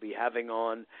we will be having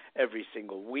on every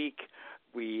single week.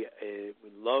 We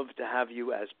love to have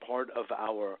you as part of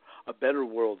our A Better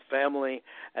World family.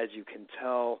 As you can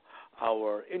tell,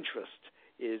 our interest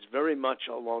is very much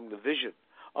along the vision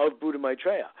of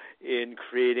Buddha-Maitreya in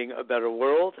creating a better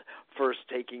world, first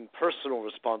taking personal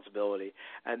responsibility,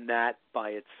 and that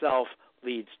by itself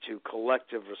leads to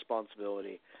collective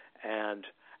responsibility and,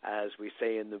 as we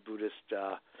say in the Buddhist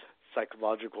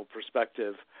psychological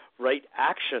perspective, right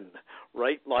action,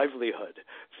 right livelihood.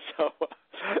 So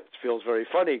it feels very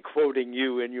funny quoting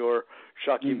you in your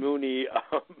Shakyamuni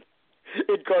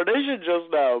incarnation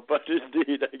just now, but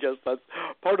indeed, I guess that's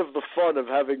part of the fun of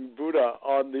having Buddha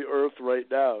on the earth right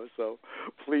now. So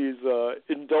please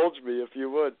indulge me if you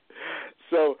would.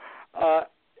 So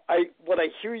what I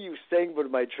hear you saying,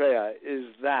 Buddha-Maitreya, is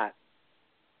that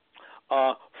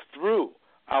through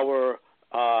our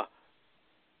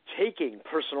taking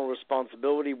personal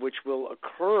responsibility, which will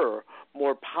occur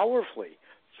more powerfully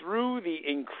through the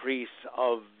increase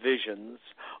of visions,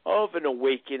 of an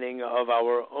awakening of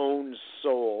our own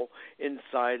soul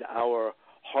inside our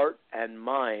heart and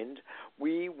mind,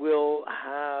 we will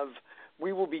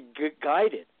be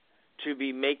guided to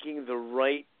be making the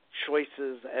right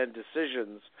choices and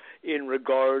decisions in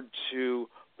regard to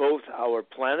both our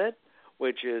planet,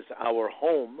 which is our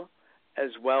home,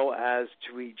 as well as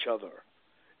to each other.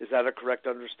 Is that a correct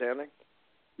understanding?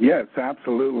 Yes,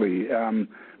 absolutely.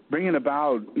 Bringing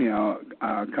about,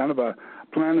 kind of a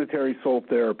planetary soul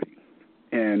therapy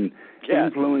and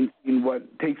influencing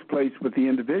what takes place with the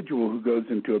individual who goes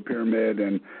into a pyramid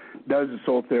and does the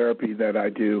soul therapy that I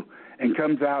do and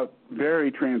comes out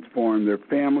very transformed. Their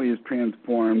family is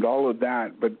transformed, all of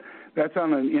that. But that's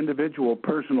on an individual,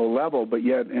 personal level, but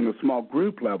yet in a small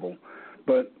group level.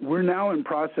 But we're now in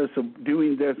process of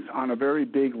doing this on a very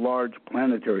big, large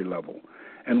planetary level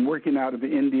and working out of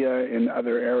India and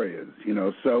other areas,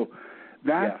 So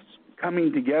that's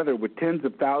coming together with tens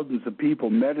of thousands of people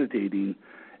meditating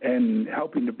and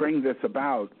helping to bring this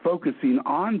about, focusing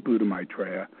on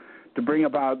Buddha-Maitreya to bring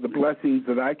about the blessings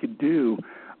that I could do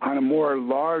on a more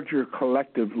larger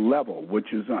collective level,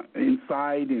 which is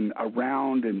inside and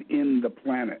around and in the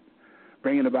planet,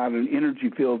 bringing about an energy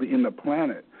field in the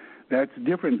planet. That's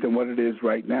different than what it is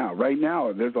right now. Right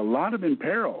now, there's a lot of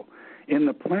imperil in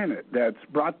the planet that's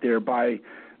brought there by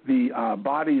the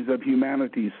bodies of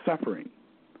humanity suffering.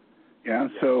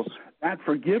 So that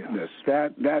forgiveness,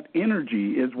 that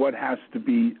energy is what has to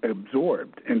be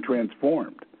absorbed and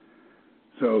transformed.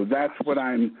 So that's what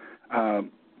I'm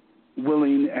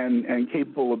willing and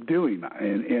capable of doing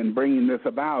in bringing this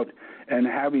about and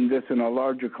having this in a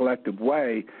larger collective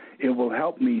way. It will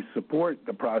help me support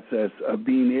the process of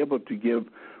being able to give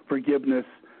forgiveness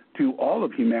to all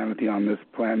of humanity on this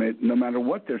planet, no matter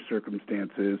what their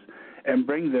circumstances, and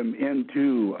bring them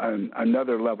into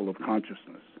another level of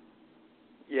consciousness.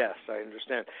 Yes, I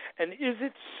understand. And is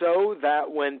it so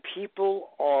that when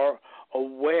people are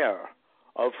aware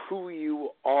of who you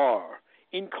are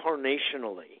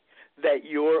incarnationally, that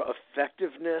your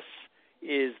effectiveness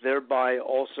is thereby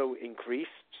also increased?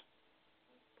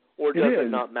 Or does it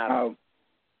not matter?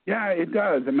 Yeah, it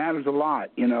does. It matters a lot.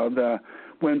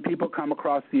 When people come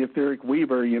across the etheric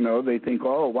weaver, they think,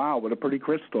 oh, wow, what a pretty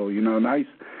crystal,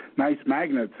 nice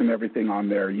magnets and everything on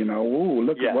there, ooh,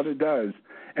 look at what it does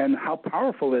and how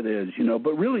powerful it is,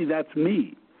 but really that's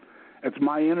me. It's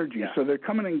my energy. Yeah. So they're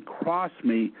coming across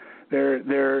me.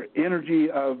 Their energy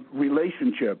of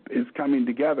relationship is coming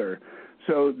together.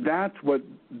 So that's what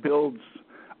builds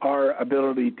our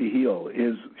ability to heal,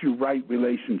 is through right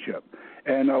relationship.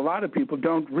 And a lot of people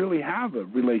don't really have a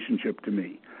relationship to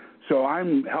me. So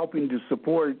I'm helping to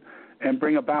support and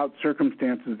bring about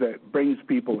circumstances that brings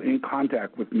people in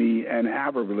contact with me and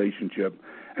have a relationship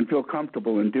and feel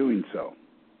comfortable in doing so.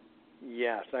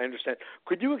 Yes, I understand.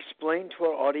 Could you explain to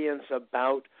our audience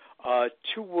about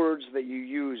two words that you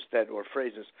used or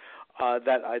phrases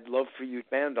that I'd love for you to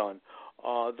expand on?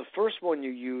 The first one you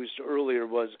used earlier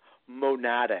was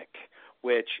monadic,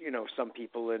 which, some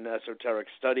people in esoteric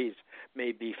studies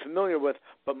may be familiar with,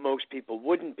 but most people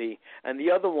wouldn't be. And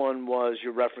the other one was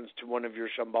your reference to one of your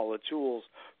Shambhala tools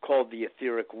called the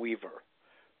etheric weaver.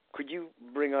 Could you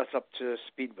bring us up to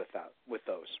speed with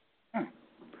those?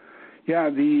 Yeah,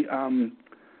 the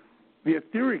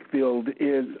etheric field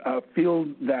is a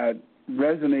field that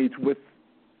resonates with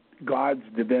God's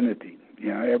divinity.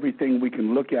 Everything we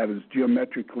can look at is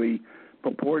geometrically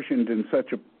proportioned in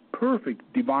such a perfect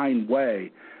divine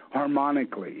way,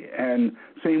 harmonically, and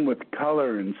same with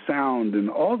color and sound and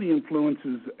all the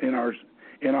influences in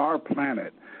our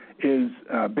planet is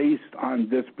based on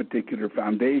this particular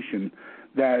foundation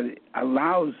that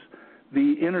allows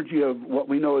the energy of what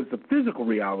we know as the physical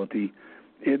reality.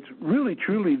 It's really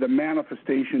truly the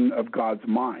manifestation of God's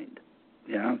mind.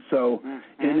 So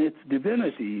in its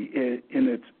divinity, in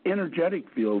its energetic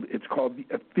field, it's called the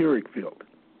etheric field.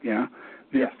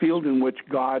 The field in which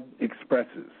God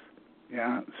expresses.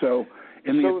 So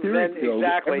in the etheric field,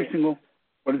 every single.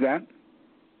 What is that?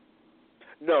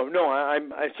 No.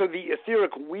 So the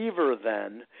etheric weaver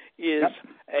then is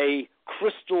a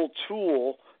crystal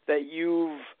tool that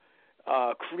you've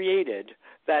created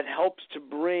that helps to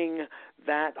bring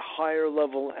that higher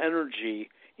level energy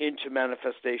into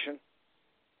manifestation.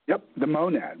 Yep, the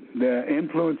monad. The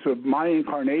influence of my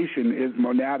incarnation is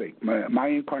monadic. My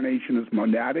incarnation is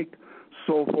monadic,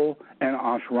 soulful, and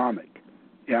ashramic.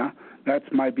 Yeah, that's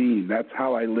my being. That's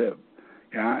how I live.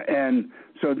 Yeah, and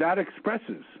so that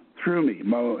expresses through me.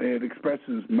 It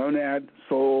expresses monad,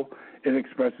 soul. It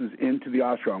expresses into the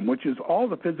ashram, which is all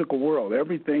the physical world.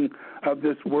 Everything of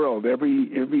this world, every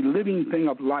living thing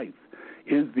of life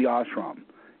is the ashram.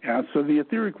 Yeah, so the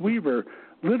etheric weaver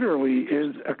literally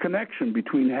is a connection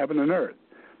between heaven and earth.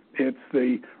 It's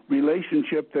the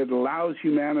relationship that allows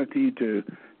humanity to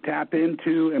tap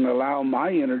into and allow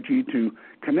my energy to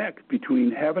connect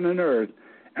between heaven and earth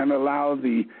and allow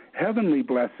the heavenly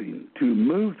blessing to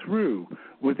move through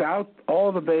without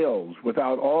all the veils,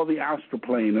 without all the astral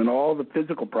plane and all the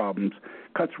physical problems,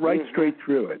 cuts right straight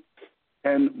through it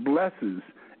and blesses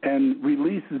and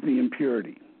releases the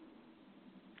impurity.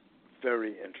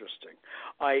 Very interesting.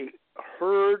 I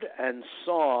heard and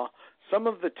saw some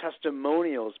of the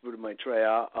testimonials,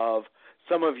 Buddha-Maitreya, of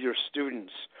some of your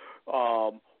students,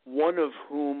 one of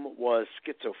whom was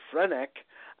schizophrenic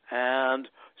and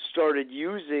started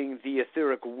using the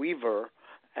etheric weaver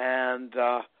and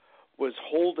was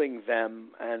holding them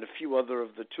and a few other of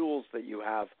the tools that you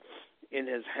have in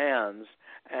his hands.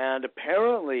 And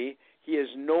apparently he is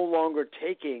no longer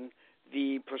taking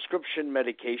the prescription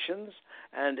medications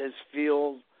and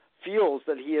feels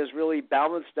that he has really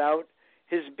balanced out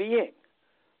his being.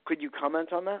 Could you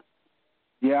comment on that?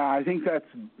 Yeah, I think that's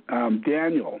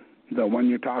Daniel, the one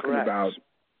you're talking about,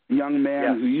 a young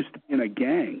man who used to be in a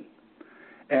gang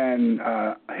and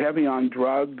heavy on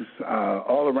drugs,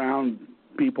 all around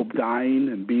people dying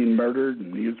and being murdered,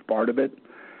 and he was part of it.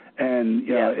 And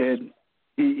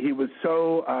he was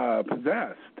so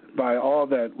possessed by all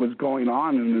that was going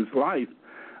on in his life,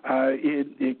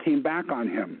 it came back on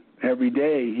him. Every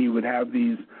day he would have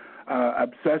these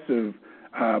obsessive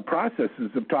processes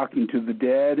of talking to the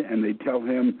dead, and they'd tell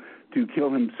him to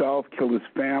kill himself, kill his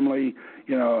family.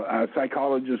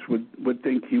 Psychologists would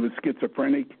think he was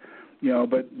schizophrenic,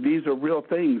 but these are real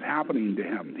things happening to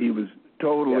him. He was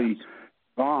totally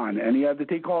gone, and he had to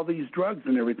take all these drugs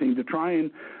and everything to try and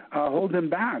hold him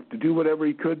back, to do whatever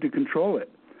he could to control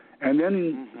it. And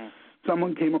then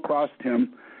someone came across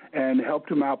him and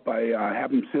helped him out by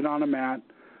having him sit on a mat,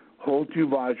 hold 2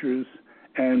 vajras,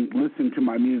 and listen to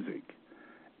my music.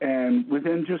 And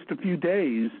within just a few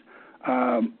days,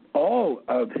 all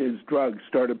of his drugs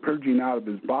started purging out of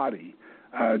his body,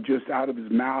 just out of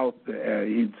his mouth.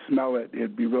 He'd smell it.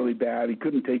 It'd be really bad. He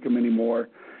couldn't take them anymore.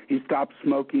 He stopped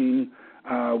smoking.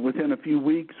 Within a few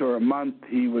weeks or a month,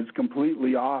 he was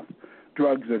completely off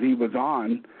drugs that he was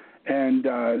on, and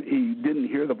he didn't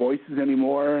hear the voices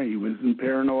anymore. He wasn't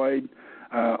paranoid.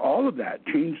 All of that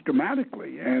changed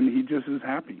dramatically, and he just is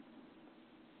happy.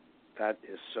 That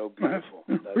is so beautiful.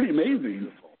 That's pretty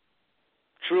amazing. So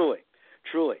truly,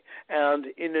 truly. And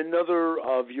in another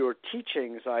of your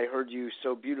teachings, I heard you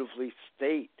so beautifully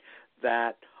state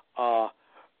that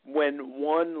when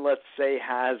one, let's say,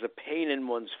 has a pain in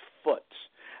one's foot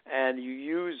and you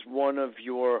use one of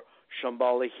your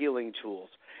Shambhala healing tools,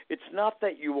 it's not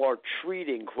that you are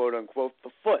treating, quote unquote,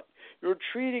 the foot. You're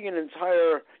treating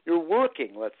you're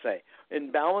working, let's say,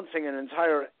 in balancing an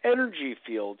entire energy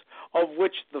field of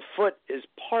which the foot is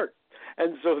part.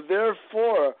 And so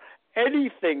therefore,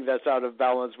 anything that's out of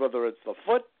balance, whether it's the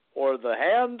foot or the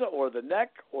hand or the neck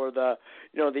or the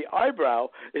eyebrow,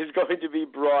 is going to be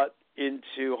brought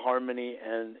into harmony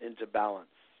and into balance.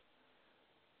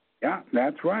 Yeah,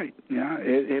 that's right. Yeah,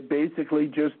 it basically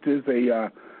just is a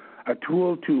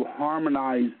tool to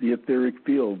harmonize the etheric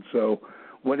field. So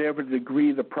whatever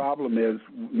degree the problem is,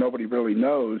 nobody really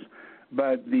knows.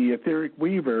 But the etheric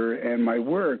weaver and my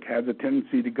work has a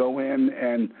tendency to go in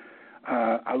and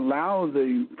allow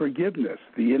the forgiveness,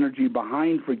 the energy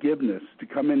behind forgiveness, to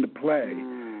come into play.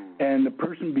 And the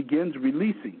person begins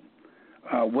releasing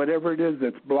whatever it is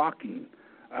that's blocking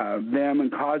them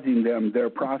and causing them their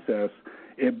process.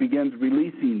 It begins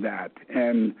releasing that,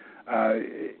 and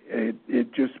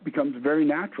it just becomes very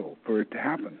natural for it to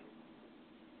happen.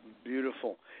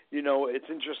 Beautiful. It's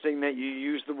interesting that you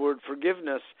use the word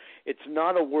forgiveness. It's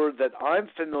not a word that I'm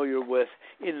familiar with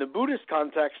in the Buddhist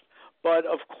context, but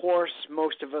of course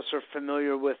most of us are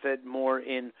familiar with it more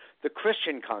in the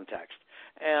Christian context.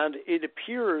 And it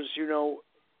appears,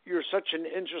 you're such an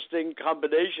interesting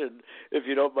combination, if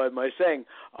you don't mind my saying,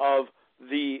 of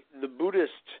the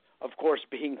Buddhist, of course,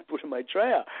 being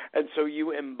Buddha-Maitreya, and so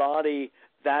you embody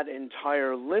that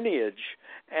entire lineage,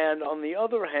 and on the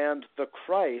other hand, the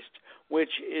Christ, which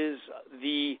is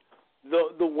the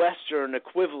Western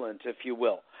equivalent, if you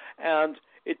will. And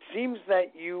it seems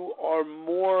that you are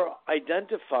more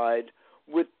identified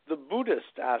with the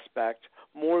Buddhist aspect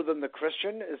more than the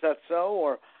Christian. Is that so?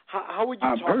 Or how would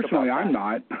you talk personally,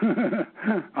 about that?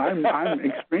 I'm not. I'm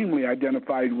extremely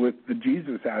identified with the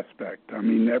Jesus aspect. I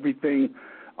mean,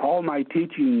 all my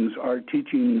teachings are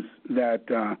teachings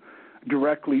that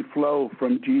directly flow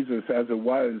from Jesus as it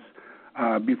was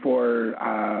before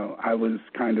I was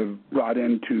kind of brought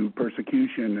into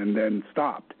persecution and then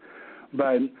stopped.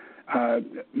 But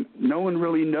no one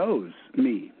really knows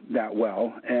me that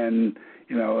well, and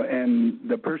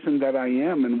the person that I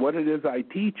am and what it is I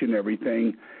teach and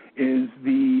everything is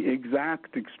the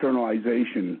exact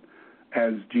externalization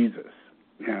as Jesus.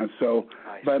 Yeah. So,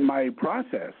 but my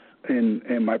process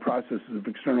and my process of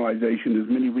externalization is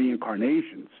many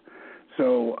reincarnations.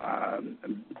 So,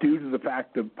 due to the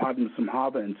fact of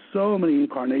Padmasambhava and so many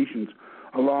incarnations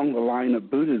along the line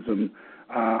of Buddhism,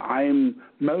 I am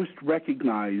most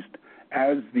recognized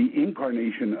as the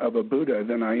incarnation of a Buddha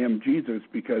than I am Jesus,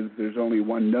 because there's only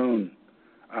one known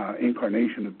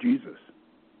incarnation of Jesus.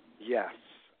 Yes,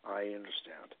 I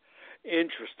understand.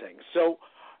 Interesting. So,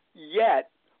 yet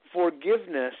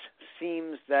forgiveness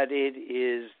seems that it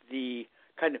is the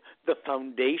kind of the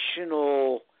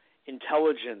foundational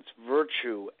intelligence,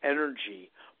 virtue, energy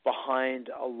behind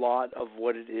a lot of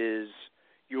what it is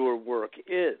your work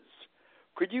is.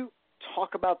 Could you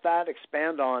talk about that,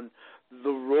 expand on the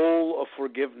role of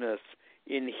forgiveness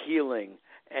in healing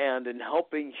and in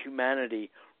helping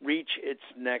humanity reach its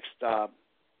next,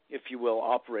 if you will,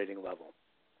 operating level?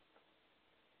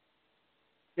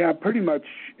 Yeah, pretty much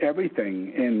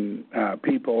everything in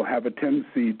people have a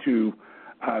tendency to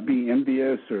be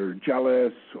envious or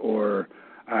jealous or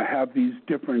have these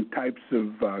different types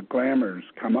of glamours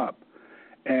come up.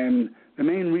 And the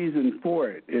main reason for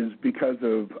it is because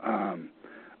of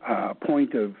a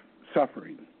point of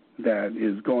suffering that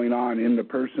is going on in the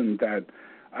person that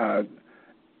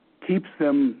keeps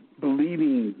them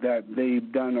believing that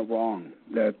they've done a wrong,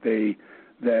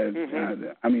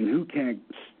 I mean, who can't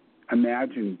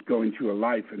imagine going through a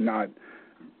life and not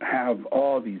have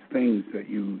all these things that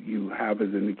you have as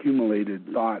an accumulated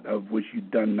thought of which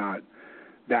you've done not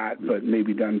that, but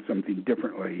maybe done something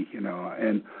differently,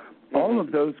 and all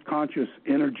of those conscious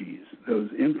energies, those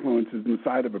influences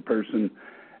inside of a person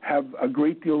have a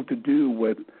great deal to do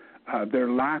with their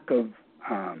lack of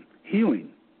healing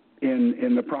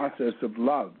in the process of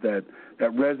love that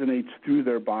resonates through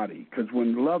their body. Because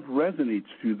when love resonates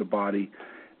through the body,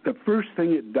 the first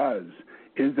thing it does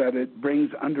is that it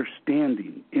brings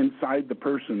understanding inside the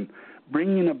person,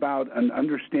 bringing about an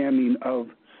understanding of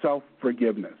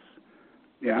self-forgiveness,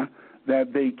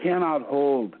 that they cannot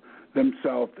hold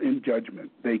themselves in judgment.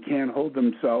 They can't hold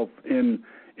themselves in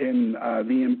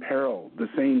the imperil, the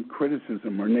same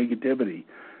criticism or negativity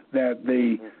that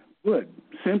they would,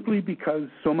 simply because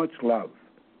so much love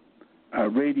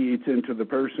radiates into the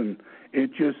person.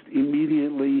 It just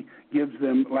immediately gives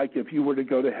them, like if you were to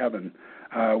go to heaven,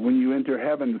 when you enter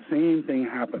heaven, the same thing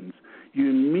happens. You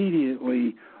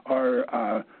immediately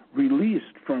are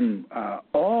released from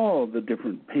all the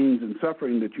different pains and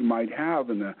suffering that you might have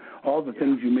and all the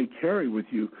things you may carry with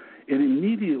you. It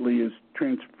immediately is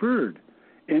transferred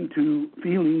into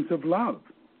feelings of love.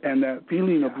 And that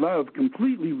feeling of love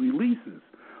completely releases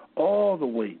all the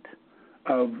weight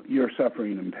of your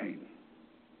suffering and pain.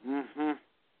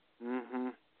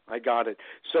 I got it.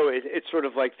 So it's sort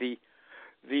of like the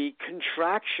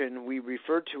contraction we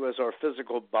refer to as our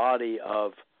physical body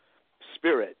of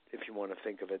spirit, if you want to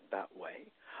think of it that way,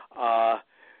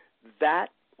 that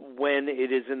when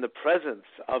it is in the presence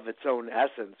of its own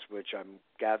essence, which I'm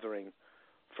gathering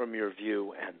from your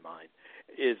view and mine,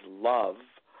 is love,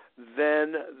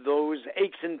 then those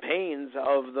aches and pains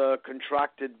of the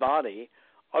contracted body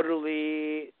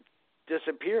utterly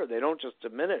disappear. They don't just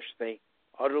diminish, they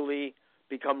utterly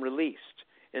become released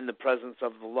in the presence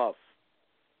of the love.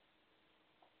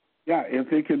 Yeah,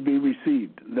 if it could be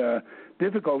received. The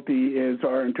difficulty is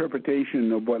our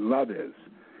interpretation of what love is,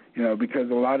 because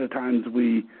a lot of times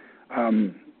we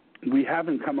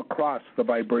haven't come across the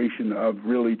vibration of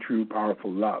really true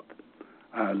powerful love.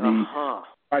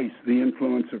 Christ, the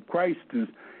influence of Christ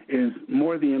is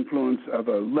more the influence of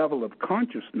a level of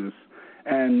consciousness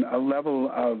and a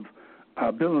level of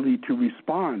ability to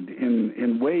respond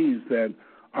in ways that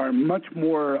are much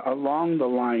more along the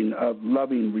line of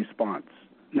loving response,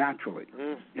 naturally.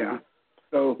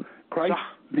 So Christ,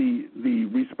 the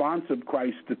response of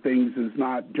Christ to things is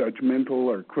not judgmental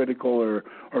or critical or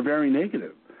very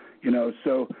negative.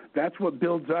 So that's what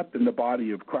builds up in the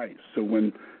body of Christ.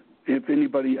 So if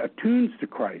anybody attunes to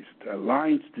Christ,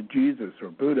 aligns to Jesus or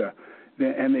Buddha,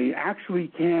 and they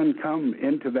actually can come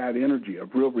into that energy of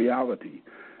real reality,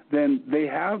 then they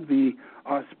have the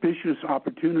auspicious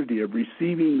opportunity of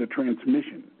receiving the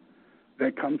transmission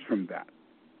that comes from that.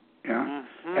 Yeah,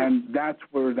 and that's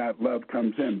where that love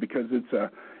comes in, because it's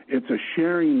a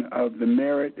sharing of the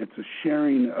merit, it's a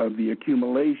sharing of the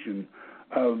accumulation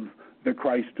of the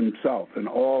Christ himself and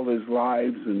all his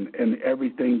lives and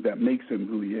everything that makes him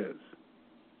who he is.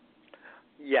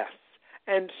 Yes,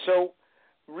 and so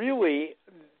really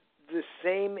the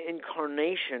same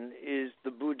incarnation is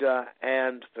the Buddha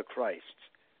and the Christ.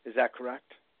 Is that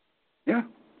correct? Yeah,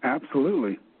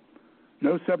 absolutely.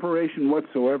 No separation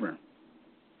whatsoever.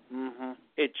 Mm-hmm.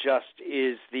 It just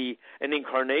is an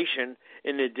incarnation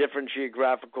in a different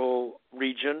geographical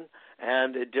region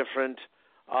and a different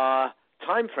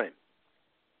time frame,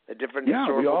 a different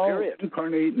historical period. Yeah, we all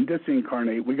incarnate and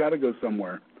disincarnate. We got to go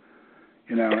somewhere,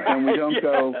 and we don't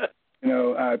go,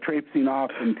 traipsing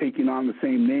off and taking on the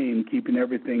same name, keeping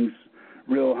everything's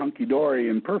real hunky-dory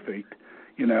and perfect.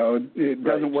 It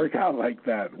doesn't work out like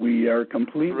that. We are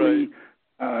completely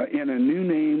in a new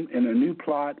name, in a new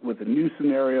plot, with a new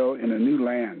scenario, in a new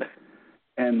land,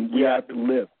 and we have to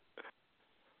live.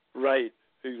 Right,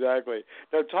 exactly.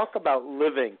 Now, talk about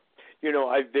living.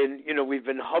 We've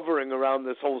been hovering around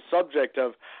this whole subject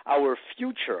of our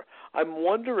future. I'm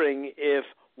wondering if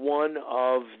one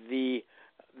of the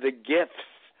gifts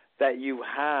that you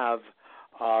have,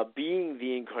 being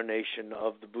the incarnation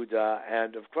of the Buddha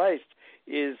and of Christ,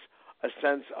 is a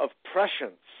sense of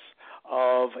prescience,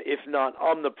 of, if not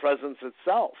omnipresence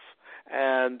itself,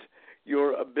 and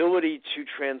your ability to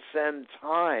transcend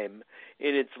time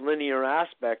in its linear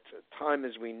aspect, time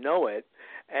as we know it,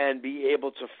 and be able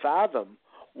to fathom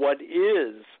what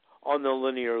is, on the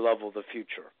linear level, the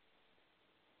future.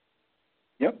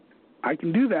 Yep, I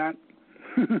can do that.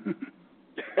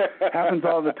 Happens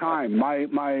all the time. My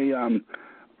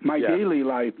daily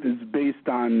life is based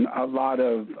on a lot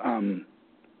of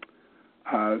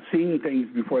seeing things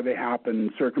before they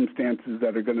happen, circumstances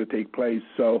that are going to take place.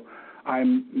 So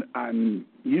I'm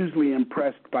usually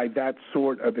impressed by that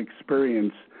sort of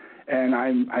experience, and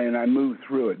I move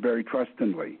through it very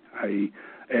trustingly.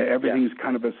 Everything's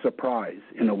kind of a surprise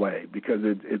in a way, because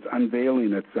it's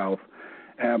unveiling itself.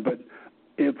 But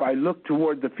if I look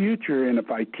toward the future, and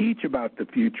if I teach about the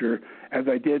future, as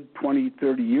I did 20,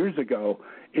 30 years ago,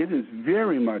 it is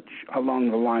very much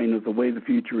along the line of the way the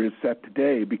future is set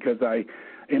today, because I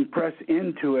impress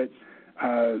into it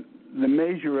the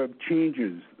measure of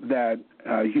changes that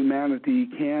humanity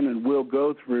can and will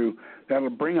go through that will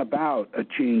bring about a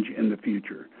change in the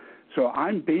future. So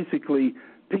I'm basically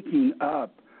picking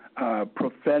up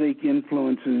prophetic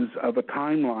influences of a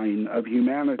timeline of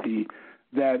humanity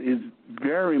that is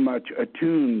very much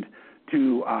attuned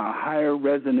to higher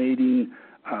resonating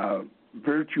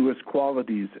virtuous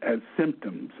qualities as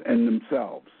symptoms in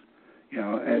themselves,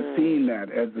 as seeing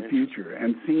that as the future.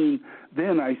 And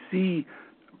then I see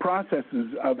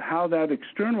processes of how that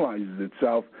externalizes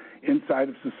itself inside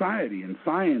of society and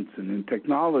science and in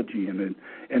technology and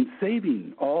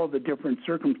saving all the different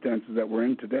circumstances that we're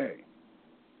in today.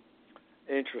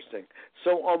 Interesting.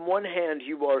 So on one hand,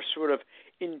 you are sort of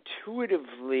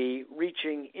intuitively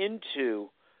reaching into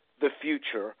the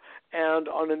future, and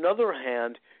on another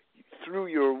hand, through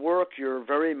your work, you're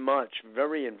very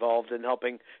involved in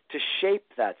helping to shape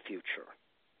that future.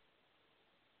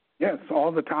 Yes,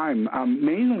 all the time,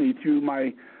 mainly through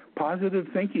my positive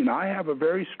thinking. I have a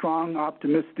very strong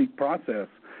optimistic process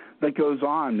that goes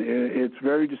on. It's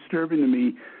very disturbing to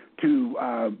me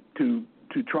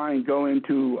to try and go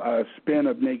into a spin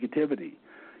of negativity,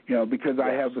 because I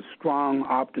have a strong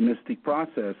optimistic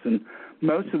process. And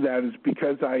most of that is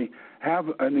because I have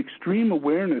an extreme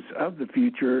awareness of the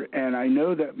future, and I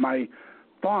know that my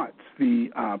thoughts, the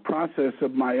process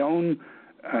of my own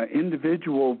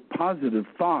individual positive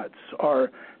thoughts, are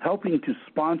helping to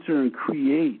sponsor and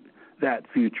create that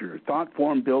future, thought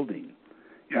form building.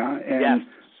 And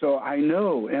so I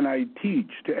know, and I teach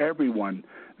to everyone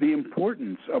the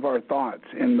importance of our thoughts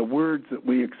and the words that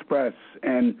we express,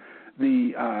 and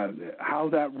the how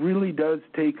that really does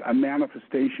take a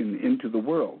manifestation into the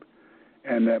world,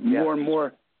 and that more and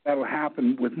more that'll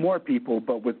happen with more people,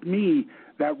 but with me,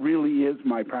 that really is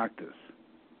my practice.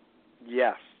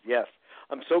 Yes.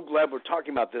 I'm so glad we're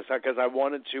talking about this, because I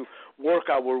wanted to work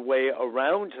our way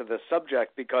around to the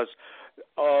subject, because,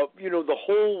 the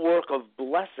whole work of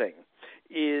blessing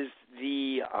is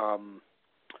the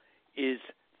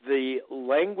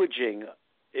languaging,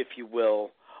 if you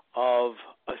will, of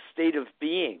a state of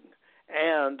being,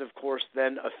 and, of course,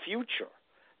 then a future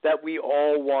that we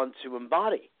all want to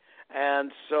embody.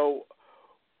 And so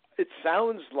it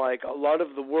sounds like a lot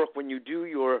of the work, when you do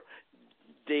your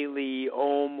daily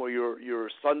Om or your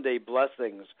Sunday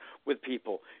blessings with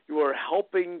people. You are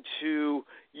helping to,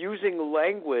 using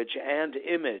language and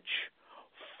image,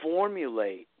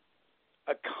 formulate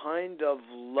a kind of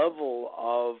level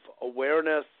of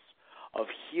awareness, of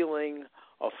healing,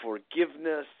 of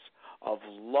forgiveness, of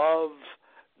love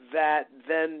that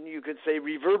then you could say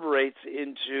reverberates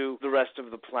into the rest of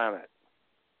the planet.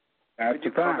 Could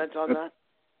you comment on that?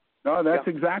 No, that's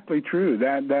exactly true.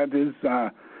 That is,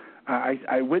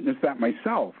 I witnessed that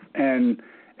myself, and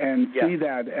see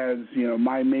that as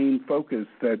my main focus.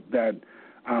 That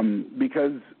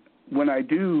because when I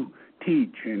do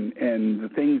teach and the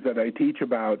things that I teach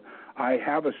about, I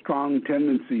have a strong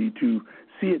tendency to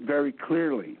see it very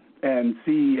clearly and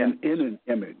see in an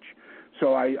image.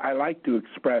 So I like to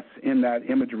express in that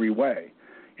imagery way,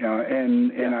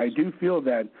 and I do feel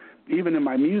that. Even in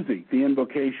my music, the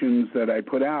invocations that I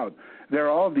put out, they're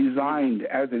all designed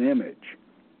as an image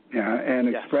and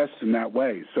expressed in that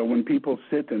way. So when people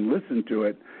sit and listen to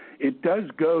it, it does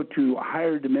go to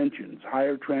higher dimensions,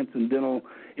 higher transcendental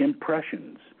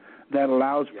impressions that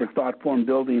allows for thought form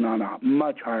building on a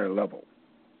much higher level.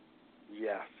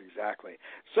 Yes, exactly.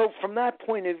 So from that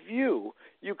point of view,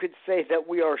 you could say that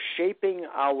we are shaping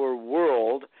our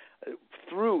world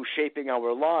through shaping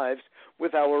our lives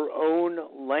with our own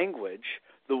language,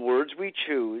 the words we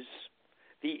choose,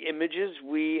 the images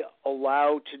we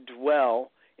allow to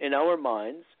dwell in our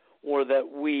minds or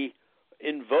that we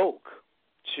invoke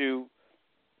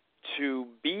to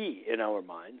be in our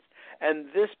minds, and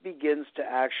this begins to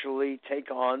actually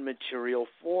take on material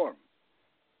form.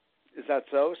 Is that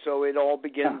so? So it all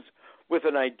begins with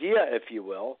an idea, if you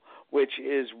will, which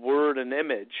is word and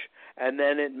image, and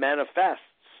then it manifests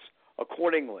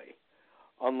accordingly,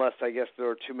 unless I guess there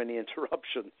are too many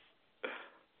interruptions.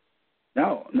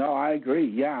 No, I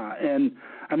agree, And,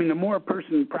 I mean, the more a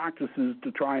person practices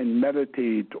to try and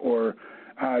meditate or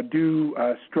do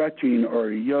stretching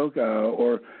or yoga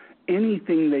or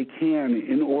anything they can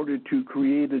in order to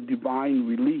create a divine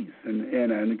release and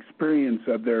an experience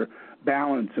of their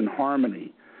balance and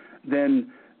harmony,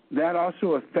 then that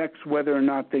also affects whether or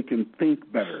not they can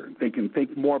think better, they can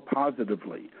think more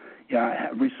positively,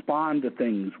 respond to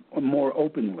things more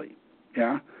openly,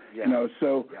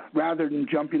 rather than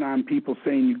jumping on people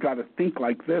saying you've got to think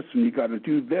like this and you've got to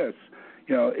do this,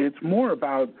 it's more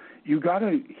about you've got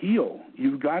to heal.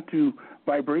 You've got to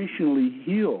vibrationally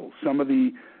heal some of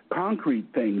the concrete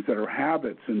things that are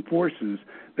habits and forces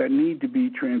that need to be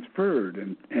transferred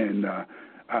and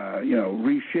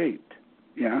reshaped,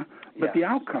 But the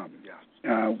outcome,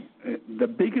 the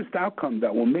biggest outcome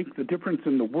that will make the difference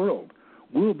in the world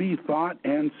will be thought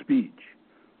and speech.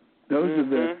 Those are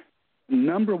the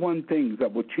number one things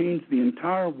that will change the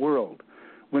entire world.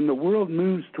 When the world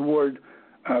moves toward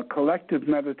collective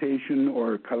meditation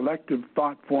or collective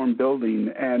thought form building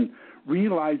and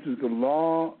realizes the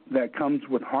law that comes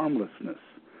with harmlessness,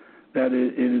 that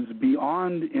it is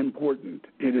beyond important.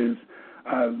 It is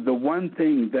the one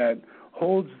thing that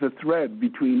holds the thread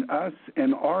between us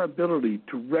and our ability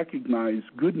to recognize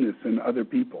goodness in other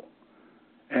people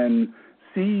and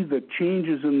see the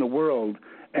changes in the world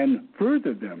and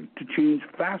further them to change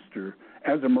faster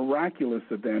as a miraculous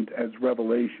event as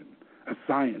revelation, a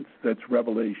science that's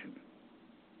revelation.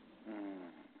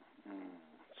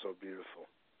 So beautiful,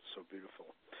 so beautiful.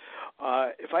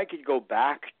 If I could go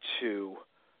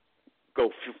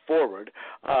forward,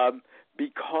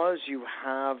 because you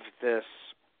have this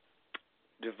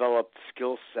developed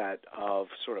skill set of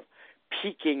sort of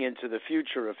peeking into the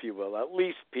future, if you will, at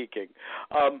least peeking,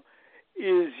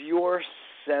 is your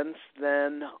sense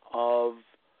then of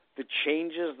the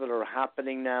changes that are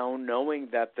happening now, knowing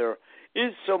that there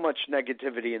is so much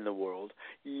negativity in the world,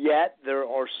 yet there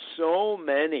are so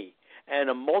many and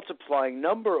a multiplying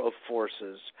number of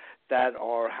forces that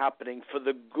are happening for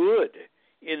the good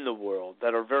in the world,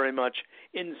 that are very much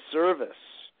in service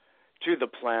to the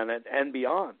planet and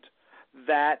beyond,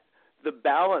 that the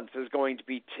balance is going to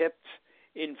be tipped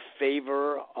in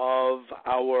favor of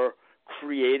our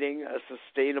creating a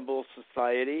sustainable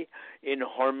society in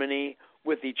harmony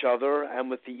with each other and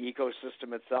with the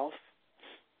ecosystem itself?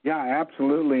 Yeah,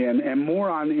 absolutely, and more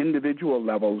on individual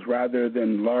levels rather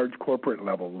than large corporate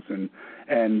levels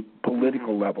and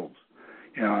political levels.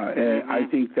 I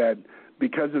think that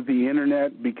because of the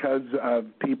internet, because of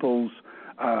people's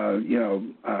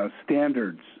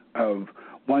standards of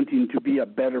wanting to be a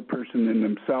better person than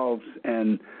themselves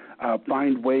and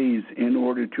find ways in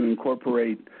order to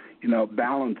incorporate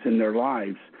balance in their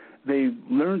lives, they've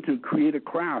learned to create a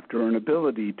craft or an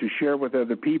ability to share with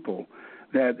other people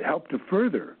that help to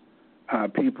further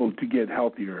people to get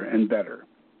healthier and better.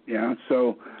 Yeah,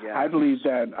 so I believe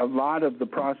that a lot of the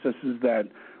processes that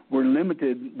were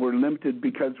limited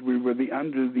because we were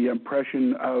under the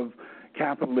impression of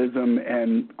capitalism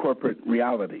and corporate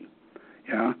reality.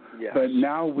 Yeah, but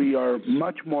now we are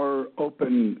much more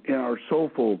open in our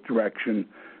soulful direction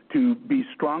to be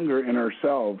stronger in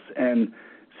ourselves and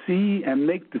see and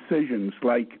make decisions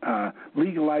like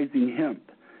legalizing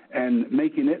hemp and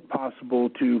making it possible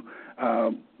to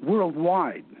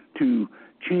worldwide to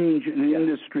change an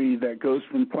industry that goes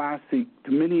from plastic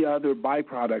to many other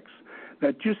byproducts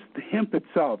that just the hemp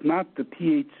itself, not the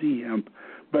THC hemp,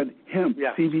 but hemp,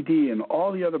 CBD, and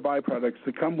all the other byproducts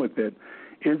that come with it,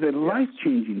 is a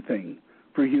life-changing thing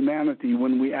for humanity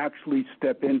when we actually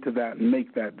step into that and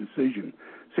make that decision.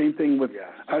 Same thing with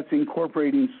us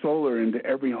incorporating solar into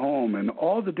every home and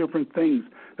all the different things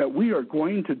that we are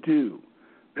going to do,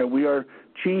 that we are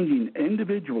changing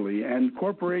individually, and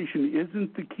corporation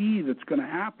isn't the key that's going to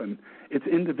happen. It's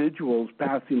individuals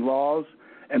passing laws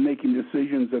and making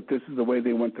decisions that this is the way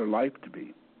they want their life to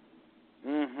be.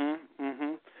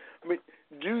 I mean,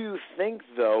 do you think,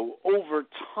 though, over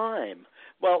time,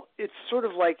 well, it's sort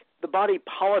of like the body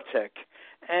politic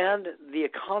and the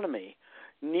economy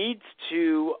needs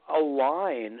to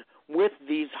align with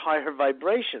these higher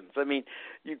vibrations. I mean,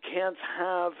 you can't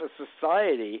have a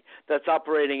society that's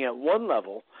operating at one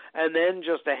level and then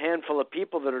just a handful of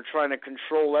people that are trying to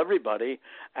control everybody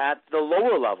at the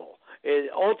lower level.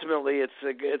 Ultimately,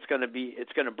 it's going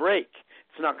to break.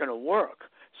 It's not going to work.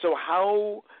 So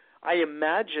how I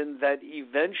imagine that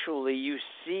eventually you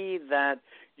see that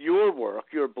your work,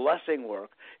 your blessing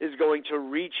work, is going to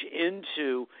reach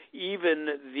into even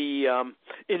the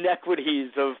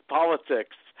inequities of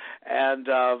politics and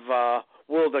of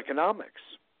world economics.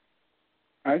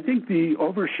 I think the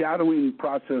overshadowing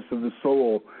process of the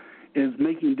soul is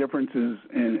making differences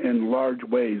in large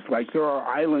ways. Like there are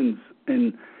islands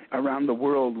around the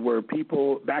world where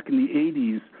people back in the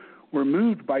 80s were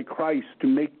moved by Christ to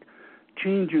make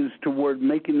changes toward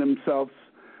making themselves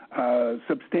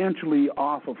substantially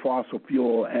off of fossil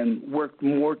fuel and work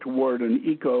more toward an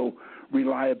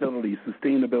eco-reliability,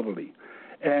 sustainability.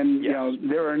 And you know,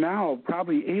 there are now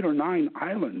probably 8 or 9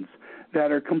 islands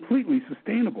that are completely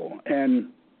sustainable. And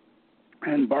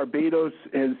Barbados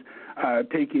is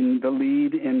taking the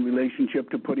lead in relationship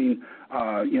to putting,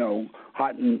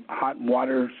 hot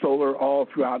water, solar all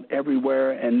throughout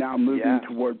everywhere, and now moving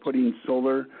toward putting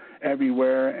solar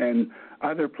everywhere. And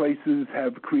other places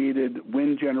have created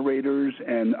wind generators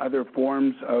and other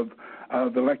forms of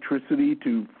electricity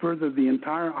to further the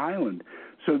entire island.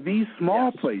 So these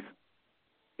small places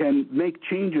can make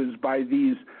changes by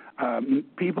these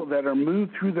people that are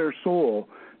moved through their soul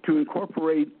to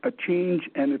incorporate a change,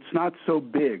 and it's not so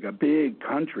big, a big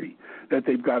country that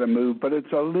they've got to move, but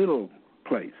it's a little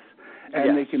place.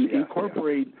 And they can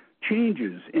incorporate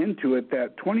changes into it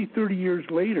that 20, 30 years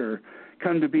later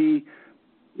come to be,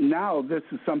 now this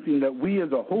is something that we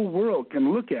as a whole world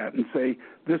can look at and say,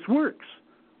 this works.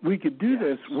 We could do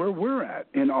this where we're at,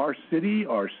 in our city,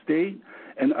 our state,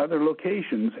 and other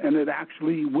locations, and it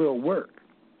actually will work.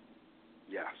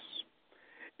 Yes.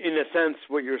 In a sense,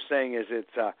 what you're saying is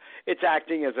it's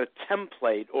acting as a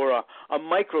template or a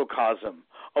microcosm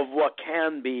of what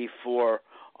can be for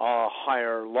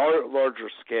higher, larger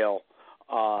scale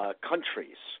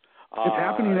countries. It's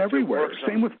happening everywhere.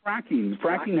 Same with fracking.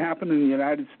 Fracking happened in the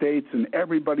United States, and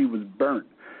everybody was burnt.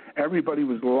 Everybody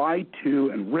was lied to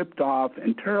and ripped off,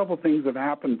 and terrible things have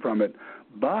happened from it.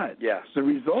 But the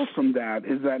result from that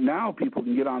is that now people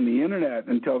can get on the Internet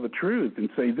and tell the truth and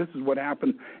say, this is what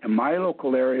happened in my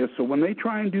local area. So when they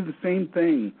try and do the same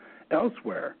thing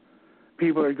elsewhere,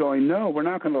 people are going, no, we're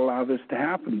not going to allow this to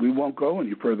happen. We won't go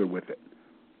any further with it.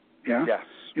 Yeah?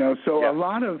 Yes. So a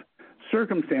lot of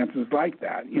circumstances like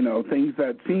that, things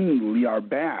that seemingly are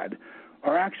bad,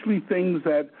 are actually things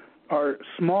that are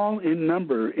small in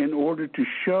number in order to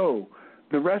show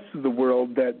the rest of the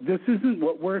world that this isn't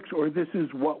what works or this is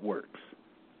what works.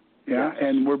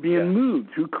 And we're being moved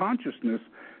through consciousness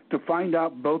to find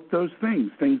out both those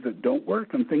things that don't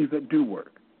work and things that do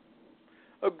work.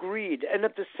 Agreed. And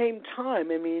at the same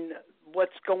time, I mean,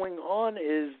 what's going on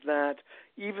is that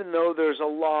even though there's a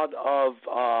lot of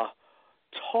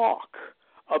talk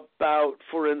about,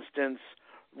 for instance,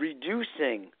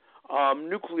 reducing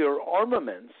nuclear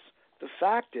armaments, the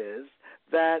fact is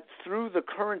that through the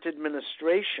current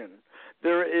administration,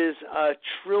 there is a $1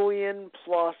 trillion+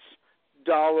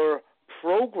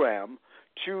 program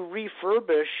to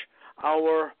refurbish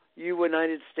our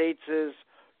United States'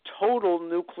 total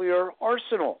nuclear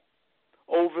arsenal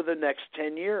over the next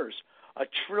 10 years. $1.5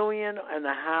 trillion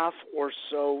or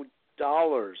so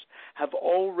dollars have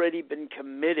already been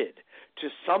committed to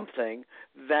something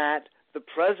that the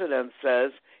president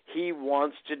says he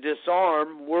wants to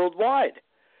disarm worldwide.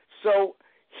 So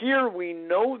here we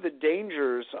know the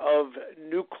dangers of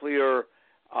nuclear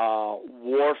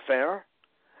warfare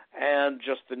and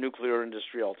just the nuclear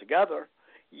industry altogether,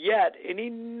 yet an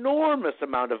enormous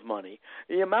amount of money,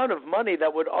 the amount of money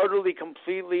that would utterly,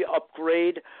 completely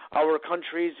upgrade our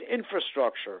country's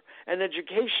infrastructure and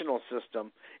educational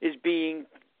system, is being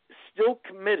still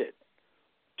committed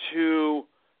to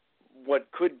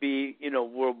what could be,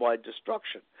 worldwide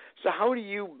destruction. So how do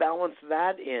you balance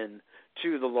that in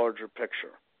to the larger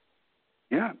picture?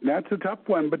 Yeah, that's a tough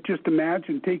one, but just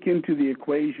imagine, take into the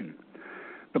equation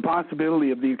the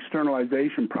possibility of the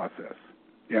externalization process.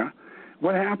 Yeah?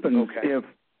 What happens if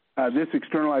this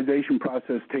externalization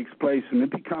process takes place and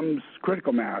it becomes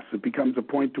critical mass? It becomes a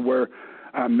point to where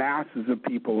masses of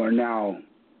people are now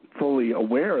fully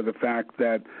aware of the fact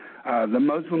that the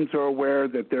Muslims are aware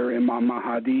that their Imam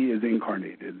Mahdi is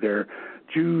incarnated. Their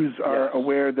Jews are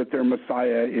aware that their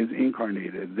Messiah is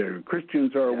incarnated. Their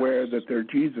Christians are aware that their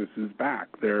Jesus is back.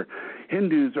 Their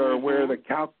Hindus are aware that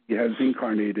Kalki has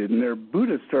incarnated. And their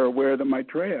Buddhists are aware that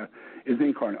Maitreya is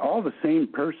incarnated. All the same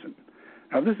person.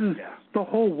 Now, this is the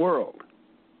whole world.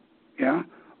 Yeah?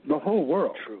 The whole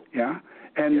world. True. Yeah?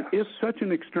 And if such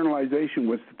an externalization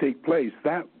was to take place,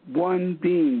 that one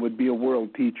being would be a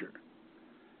world teacher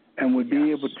and would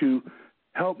be able to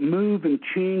help move and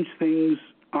change things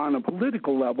on a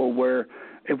political level, where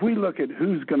if we look at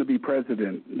who's going to be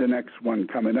president, the next one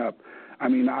coming up, I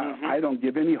mean, I don't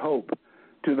give any hope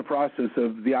to the process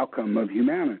of the outcome of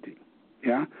humanity.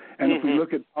 Yeah? And if we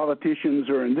look at politicians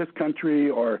or in this country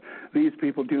or these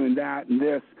people doing that and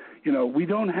this, we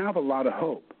don't have a lot of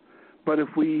hope. But if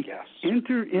we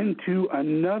enter into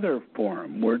another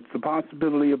forum where it's the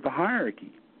possibility of the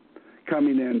hierarchy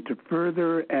coming in to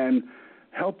further and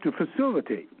help to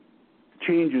facilitate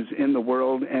changes in the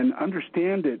world and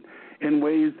understand it in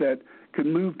ways that could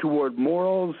move toward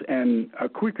morals and a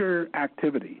quicker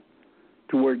activity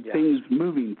toward things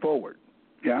moving forward.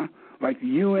 Yeah? Like the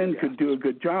UN could do a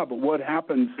good job, but what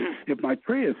happens if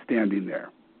Maitreya is standing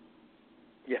there?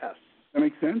 Yes. That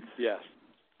makes sense? Yes,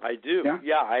 I do.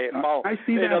 Yeah, I follow. I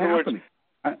see that happening.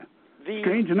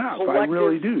 Strange enough, I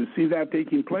really do see that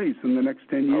taking place in the next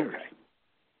 10 years. Okay.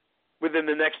 Within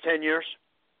the next 10 years?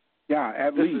 Yeah,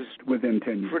 at least within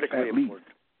 10 years. Critically important.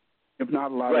 If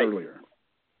not a lot earlier.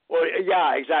 Well,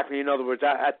 yeah, exactly. In other words,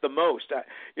 at the most.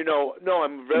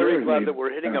 I'm very glad that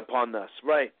we're hitting upon this,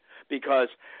 right? Because,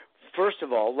 first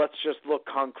of all, let's just look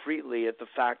concretely at the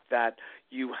fact that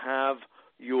you have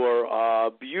your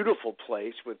beautiful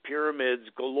place with pyramids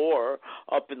galore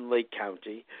up in Lake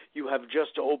County. You have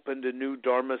just opened a new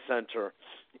Dharma Center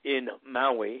in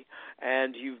Maui,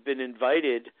 and you've been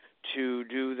invited to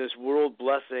do this world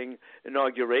blessing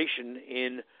inauguration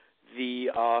in the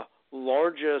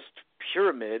largest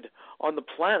pyramid on the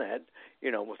planet,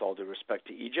 with all due respect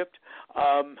to Egypt,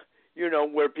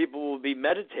 where people will be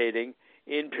meditating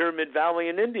in Pyramid Valley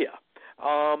in India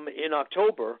in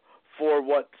October for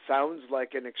what sounds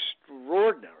like an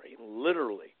extraordinary,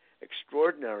 literally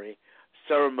extraordinary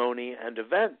ceremony and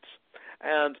event.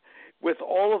 And with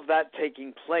all of that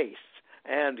taking place,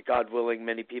 and God willing,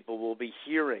 many people will be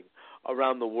hearing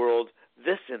around the world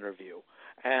this interview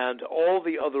and all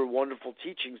the other wonderful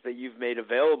teachings that you've made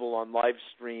available on live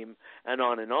stream and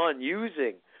on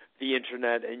using the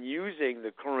internet and using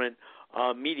the current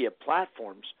media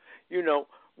platforms,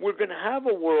 we're going to have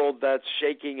a world that's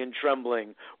shaking and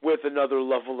trembling with another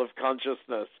level of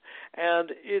consciousness. And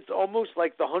it's almost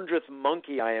like the 100th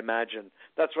monkey, I imagine.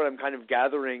 That's what I'm kind of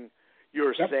gathering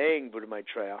you're saying,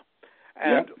 Buddha-Maitreya.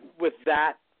 And with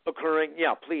that occurring,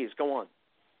 please, go on.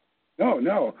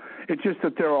 No. It's just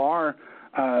that there are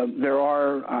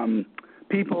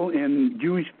people in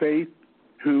Jewish faith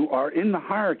who are in the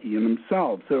hierarchy in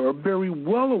themselves, that are very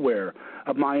well aware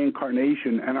of my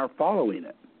incarnation and are following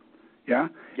it. Yeah?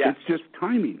 It's just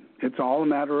timing. It's all a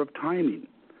matter of timing.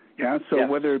 Yeah? So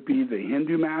whether it be the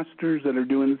Hindu masters that are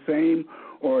doing the same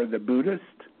or the Buddhists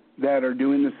that are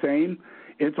doing the same,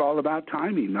 it's all about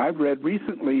timing. I've read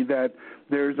recently that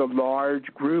there's a large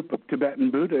group of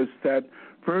Tibetan Buddhists that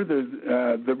further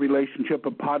the relationship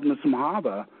of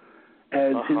Padmasambhava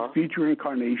as his future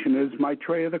incarnation as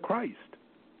Maitreya the Christ.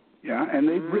 Yeah, and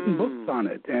they've written books on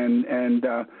it, and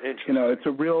it's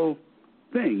a real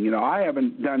thing. I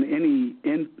haven't done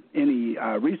any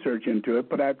research into it,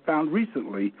 but I've found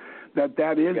recently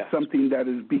that is something that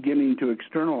is beginning to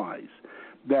externalize.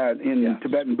 That in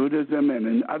Tibetan Buddhism and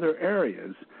in other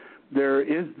areas, there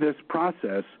is this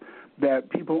process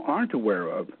that people aren't aware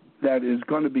of, that is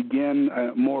going to begin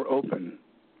a more open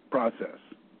process.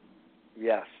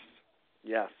 Yes,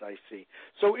 I see.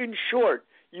 So in short,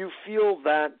 you feel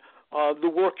that the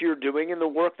work you're doing and the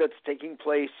work that's taking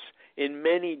place in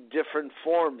many different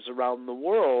forms around the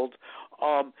world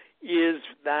is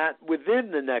that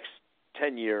within the next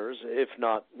 10 years, if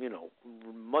not,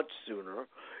 much sooner,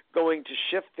 going to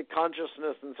shift the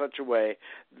consciousness in such a way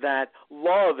that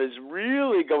love is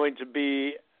really going to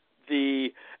be the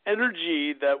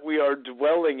energy that we are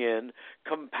dwelling in,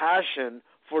 compassion,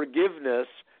 forgiveness,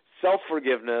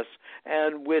 self-forgiveness,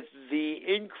 and with the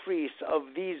increase of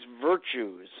these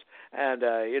virtues and,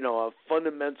 a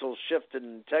fundamental shift in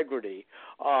integrity,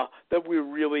 that we're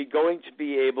really going to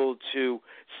be able to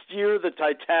steer the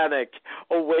Titanic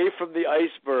away from the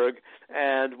iceberg,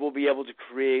 and we'll be able to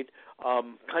create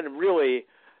kind of really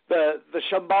the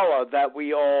Shambhala that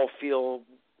we all feel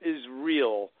is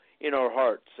real in our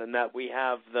hearts and that we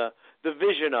have the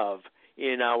vision of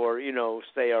in our,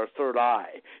 say our third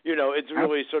eye. It's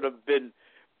really sort of been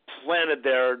planted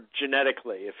there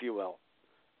genetically, if you will.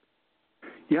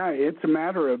 Yeah, it's a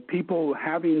matter of people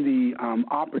having the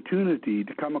opportunity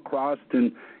to come across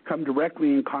and come directly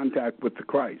in contact with the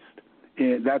Christ.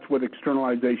 That's what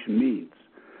externalization means.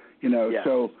 Yes.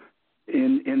 So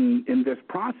in this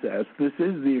process, this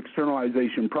is the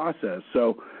externalization process.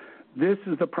 So this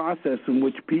is the process in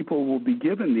which people will be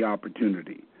given the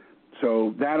opportunity.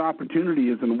 So that opportunity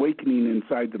is an awakening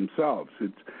inside themselves.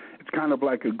 It's kind of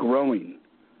like a growing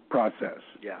process.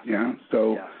 Yes. Yeah.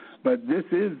 So, yes. But this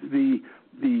is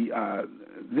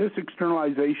this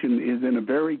externalization is in a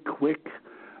very quick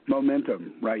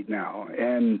momentum right now,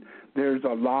 and there's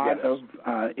a lot of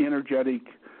energetic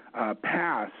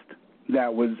past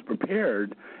that was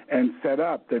prepared and set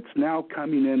up that's now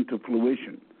coming into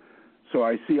fruition. So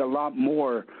I see a lot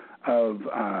more of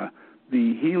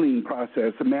the healing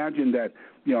process. Imagine that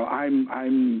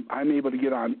I'm able to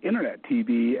get on internet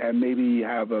TV and maybe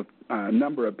have a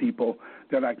number of people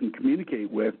that I can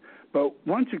communicate with. But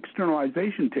once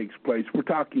externalization takes place, we're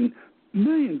talking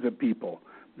millions of people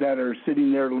that are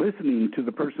sitting there listening to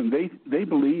the person they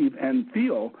believe and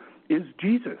feel is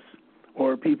Jesus,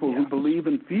 or people who believe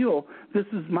and feel this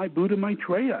is my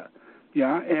Buddha-Maitreya.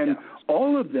 And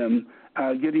all of them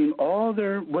getting all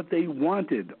what they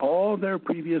wanted, all their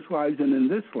previous lives and in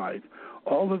this life,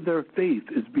 all of their faith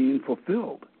is being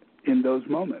fulfilled in those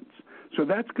moments. So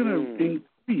that's going to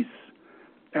increase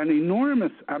an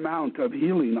enormous amount of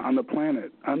healing on the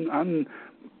planet.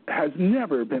 Has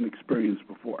never been experienced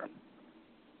before.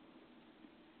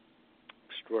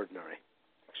 Extraordinary.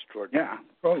 Yeah,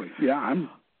 totally. Yeah, I'm.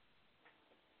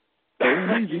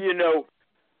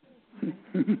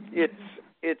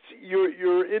 It's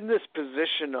you're in this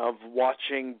position of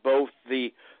watching both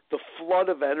the flood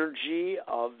of energy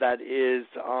of that is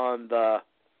on the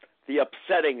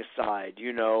upsetting side.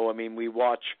 We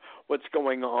watch what's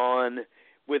going on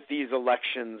with these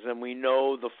elections, and we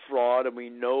know the fraud, and we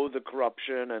know the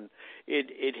corruption, and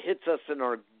it hits us in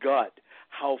our gut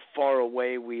how far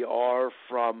away we are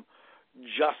from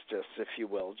justice, if you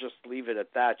will. Just leave it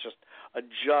at that. Just a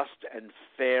just and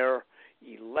fair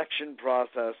election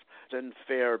process and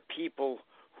fair people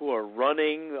who are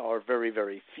running are very,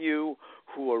 very few,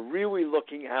 who are really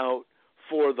looking out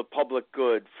for the public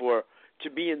good, to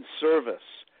be in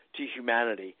service to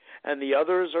humanity. And the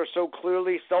others are so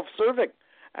clearly self-serving.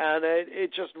 And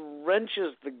it just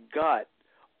wrenches the gut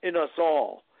in us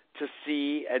all to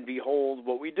see and behold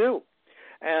what we do.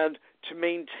 And to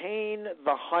maintain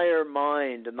the higher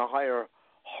mind and the higher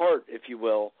heart, if you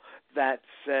will, that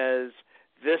says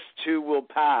this too will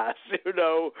pass.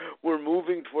 We're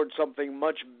moving towards something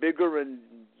much bigger and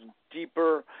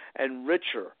deeper and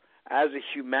richer as a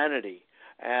humanity.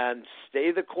 And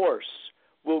stay the course.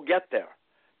 We'll get there.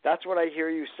 That's what I hear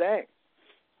you saying.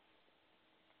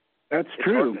 That's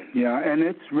true, and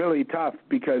it's really tough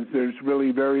because there's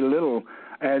really very little.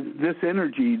 As this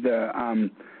energy, the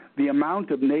amount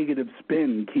of negative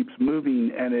spin keeps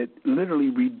moving, and it literally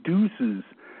reduces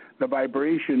the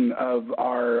vibration of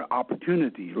our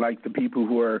opportunity, like the people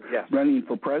who are running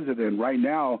for president. Right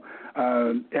now,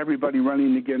 everybody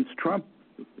running against Trump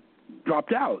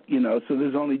dropped out, so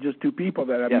there's only just two people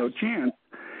that have no chance,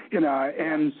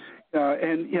 and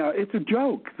it's a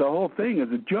joke. The whole thing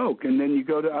is a joke. And then you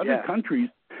go to other countries,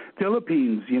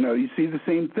 Philippines, you see the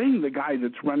same thing. The guy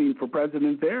that's running for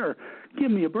president there,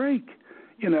 give me a break.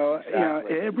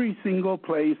 Every single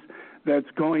place that's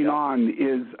going on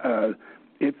is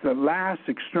it's the last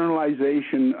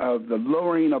externalization of the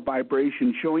lowering of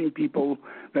vibration, showing people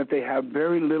that they have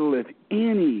very little, if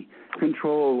any,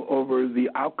 control over the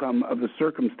outcome of the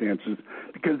circumstances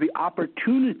because the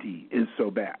opportunity is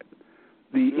so bad.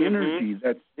 The energy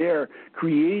that's there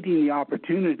creating the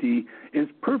opportunity is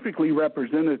perfectly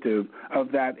representative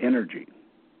of that energy.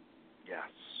 Yes.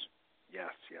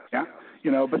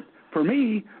 But for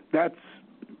me, that's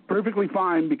perfectly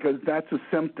fine because that's a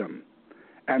symptom,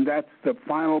 and that's the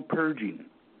final purging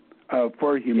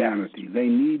for humanity. Yes. They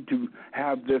need to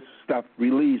have this stuff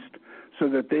released so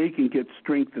that they can get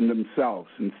strength in themselves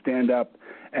and stand up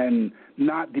and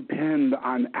not depend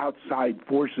on outside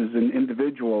forces and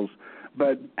individuals,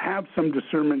 but have some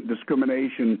discernment,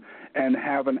 discrimination, and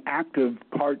have an active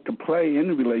part to play in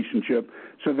the relationship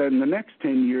so that in the next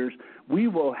 10 years, we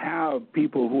will have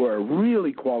people who are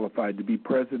really qualified to be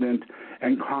president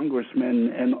and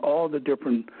congressmen and all the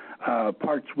different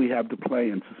parts we have to play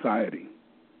in society.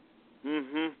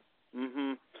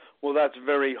 Well, that's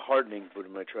very heartening,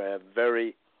 Buddha-Maitreya,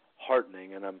 very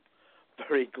heartening, and I'm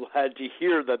very glad to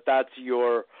hear that that's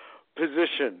your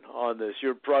position on this,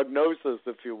 your prognosis,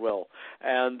 if you will,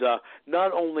 and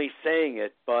not only saying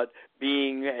it, but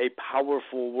being a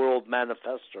powerful world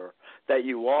manifester that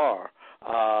you are,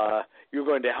 you're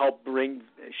going to help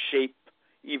shape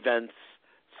events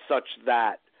such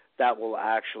that will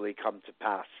actually come to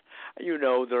pass.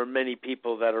 There are many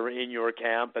people that are in your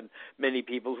camp and many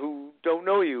people who don't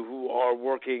know you who are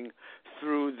working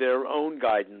through their own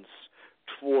guidance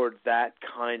toward that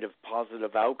kind of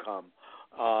positive outcome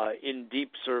in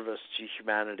deep service to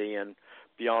humanity and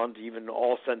beyond even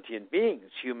all sentient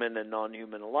beings, human and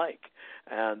non-human alike.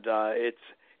 And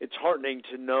it's heartening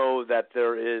to know that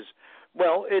there is,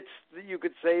 you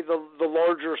could say the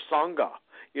larger Sangha.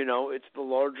 It's the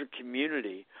larger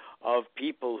community of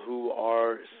people who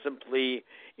are simply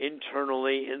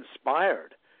internally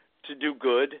inspired to do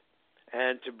good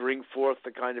and to bring forth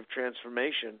the kind of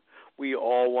transformation we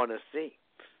all want to see.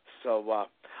 So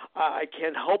I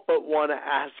can't help but want to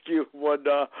ask you one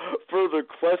further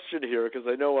question here, because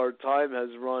I know our time has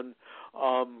run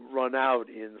out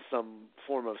in some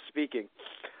form of speaking.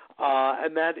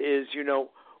 And that is,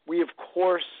 we of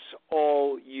course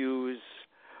all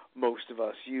most of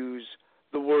us use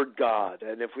the word God.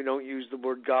 And if we don't use the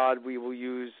word God, we will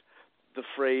use the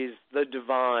phrase the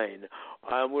divine.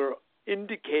 We're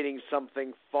indicating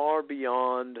something far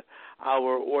beyond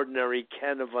our ordinary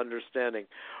ken of understanding.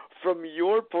 From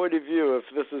your point of view, if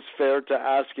this is fair to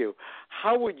ask you,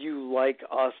 how would you like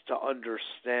us to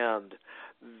understand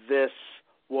this,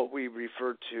 what we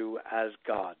refer to as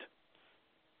God?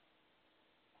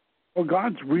 Well,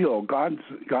 God's real. God's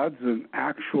an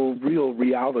actual real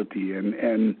reality,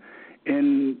 and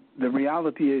in the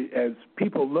reality, as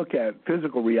people look at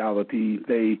physical reality,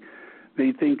 they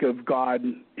think of God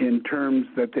in terms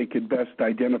that they could best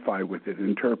identify with it,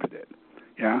 interpret it.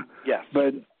 Yeah? Yes.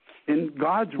 But in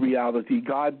God's reality,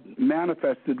 God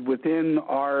manifested within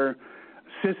our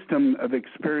system of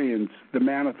experience the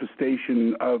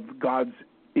manifestation of God's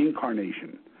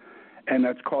incarnation, and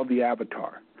that's called the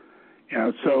avatar.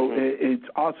 So it's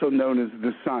also known as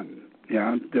the Son.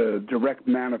 The direct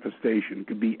manifestation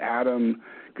could be Adam,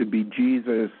 could be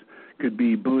Jesus, could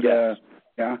be Buddha.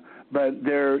 Yes. But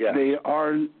they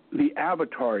are the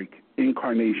avataric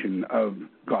incarnation of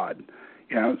God.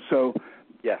 So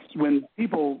when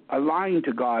people align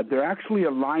to God, they're actually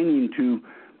aligning to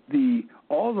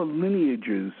all the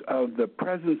lineages of the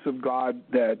presence of God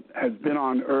that has been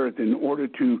on earth in order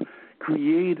to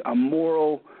create a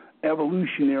moral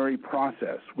evolutionary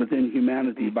process within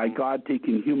humanity by God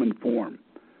taking human form,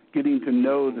 getting to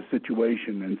know the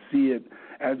situation and see it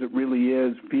as it really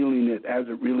is, feeling it as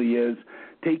it really is,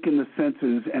 taking the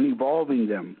senses and evolving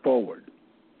them forward.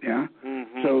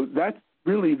 So that's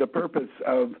really the purpose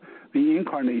of the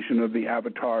incarnation of the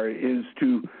avatar, is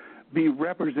to be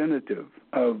representative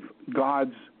of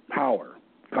God's power,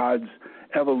 God's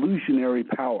evolutionary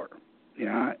power.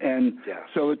 And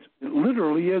so it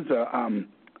literally is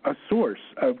a source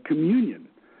of communion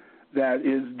that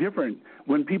is different.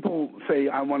 When people say,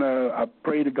 I want to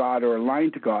pray to God or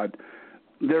align to God,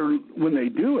 when they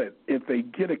do it, if they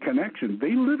get a connection,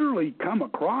 they literally come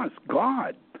across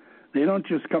God. They don't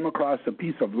just come across a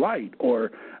piece of light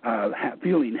or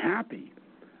feeling happy.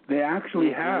 They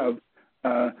actually have,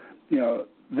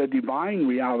 the divine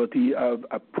reality of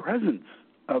a presence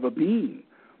of a being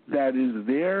that is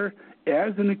there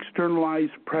as an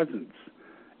externalized presence.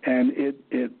 And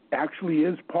it actually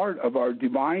is part of our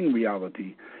divine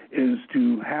reality, is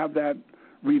to have that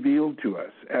revealed to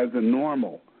us as a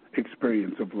normal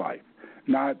experience of life,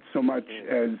 not so much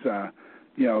as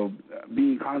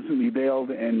being constantly veiled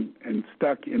and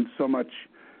stuck in so much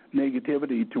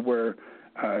negativity to where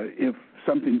if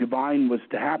something divine was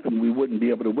to happen, we wouldn't be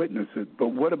able to witness it. But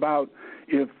what about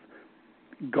if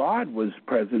God was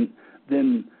present?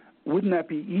 Then wouldn't that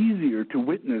be easier to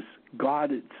witness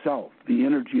God itself, the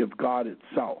energy of God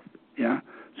itself? Yeah.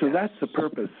 So that's the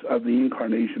purpose of the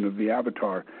incarnation of the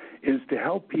avatar, is to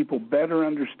help people better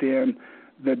understand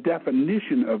the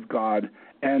definition of God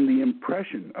and the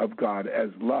impression of God as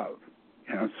love.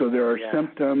 So there are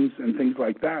symptoms and things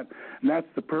like that, and that's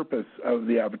the purpose of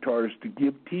the avatar, is to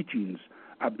give teachings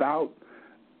about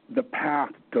the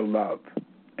path to love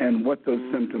and what those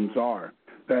symptoms are.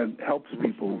 That helps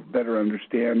people better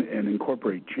understand and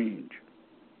incorporate change.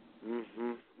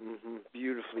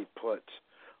 Beautifully put.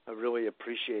 I really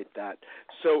appreciate that.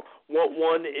 So what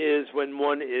one is, when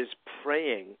one is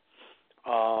praying,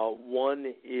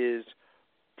 one is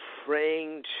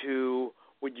praying to,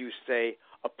 would you say,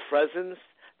 a presence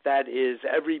that is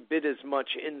every bit as much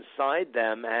inside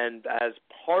them and as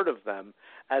part of them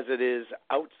as it is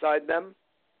outside them?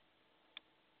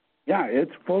 Yeah,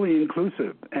 it's fully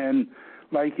inclusive. And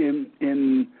like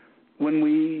in when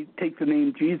we take the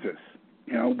name Jesus,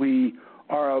 we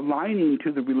are aligning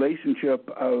to the relationship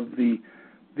of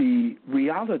the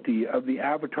reality of the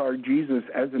avatar Jesus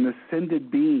as an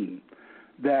ascended being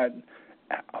that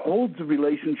holds the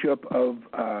relationship of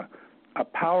a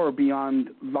power beyond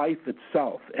life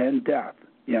itself and death.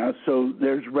 So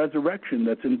there's resurrection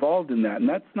that's involved in that, and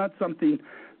that's not something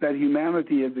that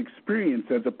humanity has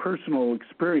experienced as a personal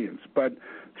experience, but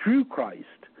through Christ,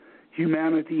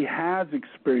 humanity has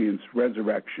experienced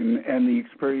resurrection and the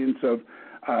experience of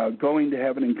going to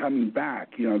heaven and coming back.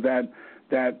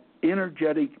 That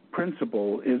energetic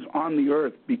principle is on the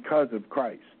earth because of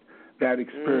Christ, that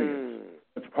experience.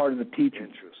 That's part of the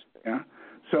teaching. Yeah?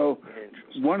 So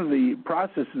one of the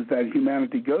processes that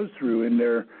humanity goes through in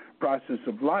their process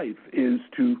of life is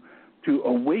to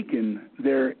awaken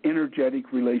their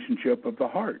energetic relationship of the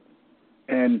heart.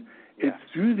 And it's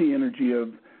through the energy of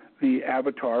the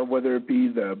avatar, whether it be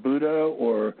the Buddha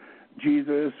or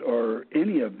Jesus or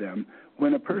any of them,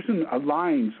 when a person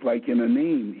aligns, like in a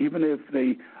name, even if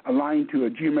they align to a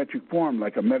geometric form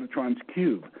like a Metatron's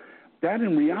cube, that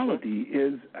in reality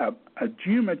is a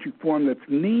geometric form that's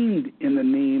named in the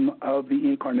name of the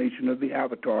incarnation of the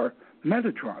avatar,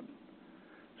 Metatron.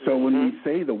 So when we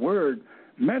say the word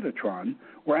Metatron,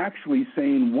 we're actually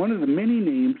saying one of the many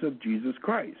names of Jesus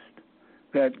Christ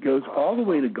that goes all the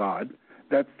way to God.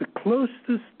 That's the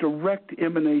closest direct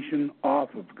emanation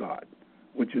off of God,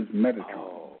 which is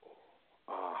Metatron,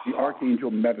 the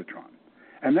archangel Metatron.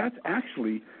 And that's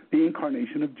actually the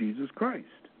incarnation of Jesus Christ.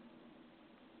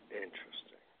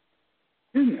 Interesting.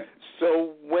 Isn't it?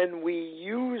 So when we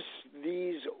use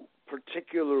these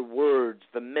particular words,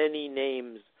 the many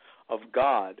names of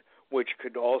God, which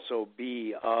could also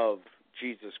be of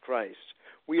Jesus Christ,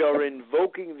 we are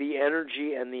invoking the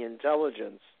energy and the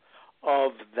intelligence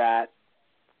of that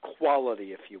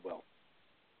quality, if you will,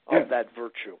 of that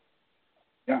virtue.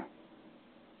 Yeah.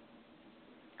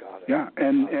 Got it. Yeah,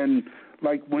 and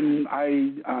like when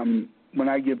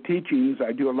I give teachings,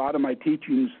 I do a lot of my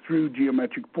teachings through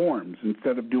geometric forms.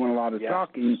 Instead of doing a lot of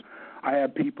talking, I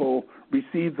have people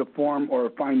receive the form or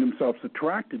find themselves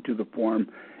attracted to the form,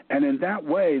 and in that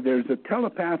way, there's a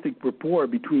telepathic rapport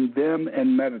between them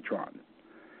and Metatron,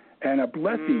 and a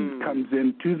blessing comes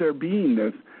into their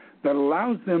beingness that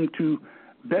allows them to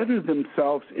better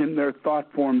themselves in their thought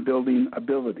form building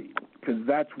ability, because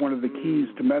that's one of the keys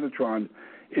to Metatron,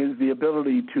 is the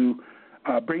ability to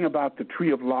bring about the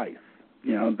tree of life,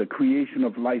 the creation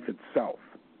of life itself.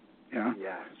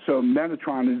 So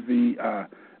Metatron is the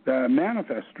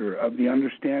manifester of the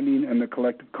understanding and the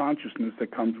collective consciousness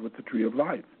that comes with the tree of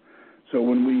life. So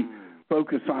when we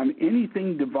focus on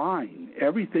anything divine,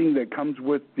 everything that comes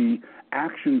with the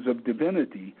actions of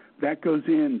divinity, that goes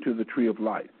into the tree of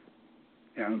life.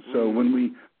 And so when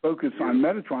we focus on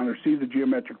Metatron or see the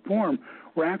geometric form,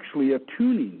 we're actually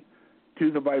attuning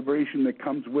to the vibration that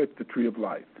comes with the tree of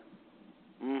life.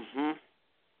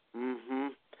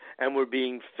 And we're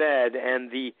being fed, and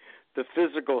the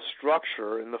physical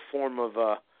structure in the form of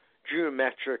a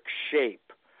geometric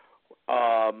shape,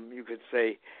 you could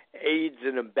say, aids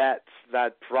and abets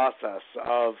that process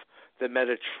of the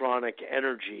Metatronic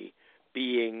energy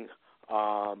being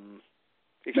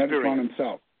experienced. Metatron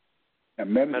himself. Yeah,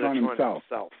 Metatron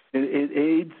himself. It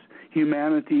aids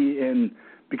humanity in,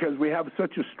 because we have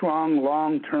such a strong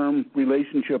long-term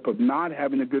relationship of not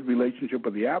having a good relationship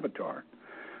with the avatar,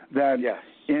 that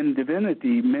in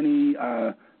divinity, many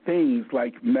things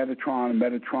like Metatron,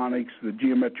 Metatronics, the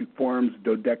geometric forms,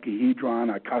 dodecahedron,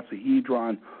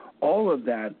 icosahedron, all of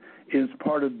that is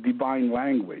part of divine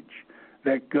language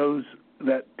that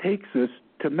takes us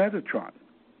to Metatron.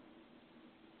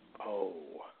 Oh,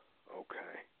 okay.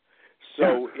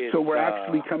 So, so we're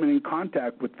actually coming in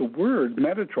contact with the word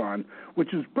Metatron,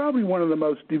 which is probably one of the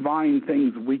most divine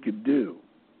things we could do.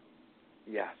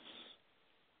 Yes,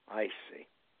 I see.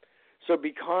 So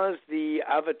because the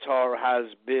avatar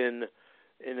has been,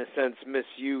 in a sense,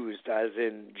 misused, as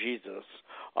in Jesus,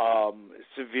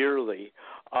 severely,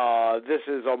 this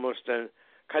is almost a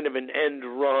kind of an end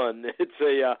run.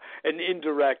 It's an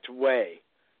indirect way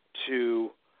to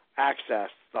access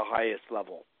the highest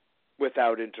level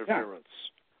without interference.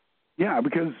 Yeah,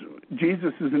 because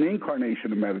Jesus is an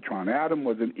incarnation of Metatron. Adam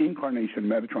was an incarnation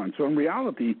of Metatron. So in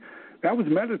reality, that was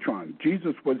Metatron.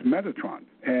 Jesus was Metatron.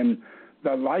 And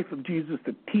the life of Jesus,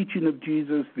 the teaching of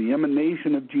Jesus, the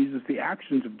emanation of Jesus, the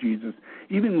actions of Jesus,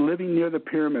 even living near the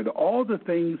pyramid, all the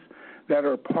things that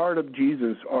are part of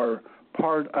Jesus are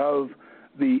part of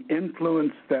the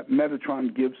influence that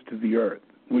Metatron gives to the earth,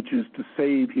 which is to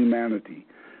save humanity,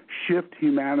 shift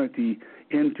humanity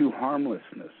into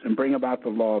harmlessness, and bring about the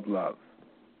law of love.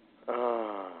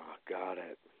 Got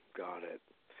it.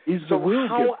 He's the will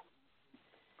giver,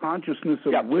 consciousness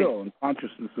of will and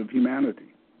consciousness of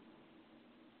humanity.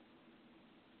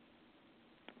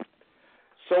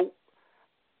 So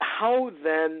how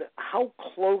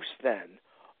close then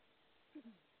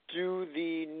do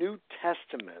the New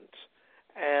Testament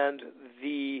and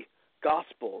the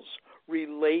Gospels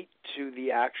relate to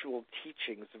the actual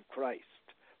teachings of Christ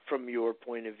from your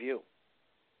point of view?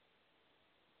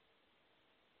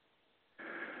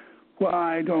 Well,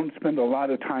 I don't spend a lot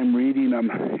of time reading them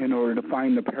in order to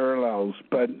find the parallels,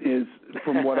 but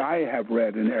from what I have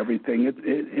read and everything,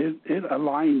 it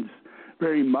aligns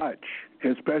very much,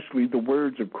 especially the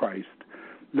words of Christ,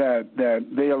 that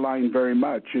they align very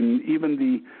much, and even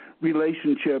the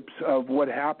relationships of what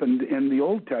happened in the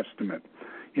Old Testament.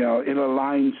 You know, it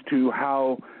aligns to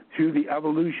how, through the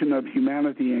evolution of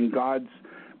humanity and God's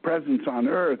presence on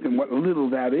earth, and what little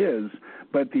that is,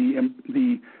 but the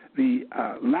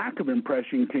lack of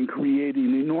impression can create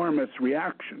an enormous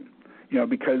reaction. You know,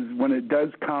 because when it does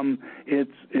come,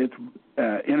 it's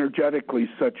energetically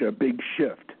such a big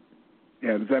shift.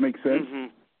 Yeah, does that make sense? Mm-hmm.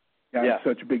 Yeah, it's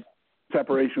such a big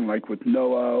separation, like with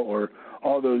Noah or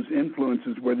all those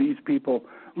influences where these people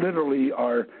literally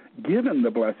are given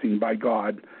the blessing by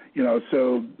God, you know,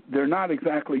 so they're not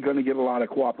exactly going to get a lot of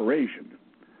cooperation.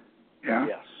 Yeah?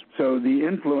 Yes. So the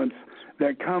influence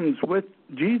that comes with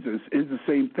Jesus is the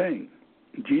same thing.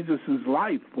 Jesus'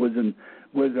 life was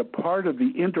a part of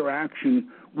the interaction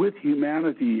with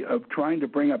humanity of trying to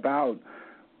bring about,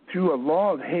 through a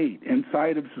law of hate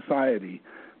inside of society,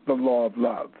 the law of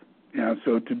love. You know,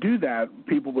 so to do that,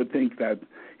 people would think that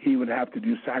he would have to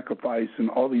do sacrifice and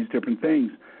all these different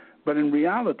things. But in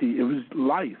reality, it was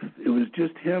life. It was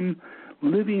just him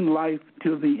living life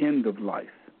till the end of life.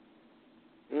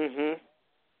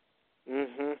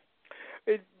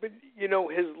 But, you know,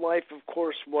 his life, of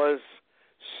course, was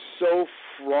so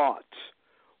fraught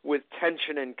with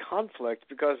tension and conflict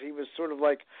because he was sort of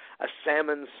like a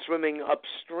salmon swimming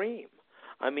upstream.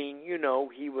 I mean, you know,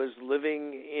 he was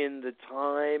living in the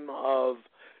time of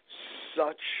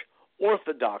such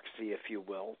orthodoxy, if you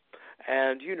will,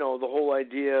 and, you know, the whole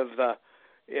idea of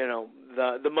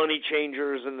the money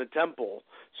changers in the temple.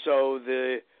 So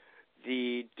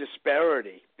the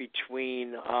disparity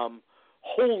between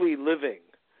holy living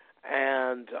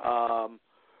and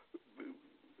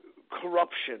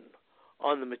corruption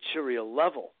on the material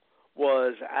level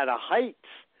was at a height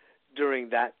during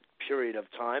that period of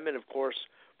time, and of course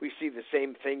we see the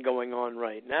same thing going on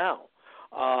right now.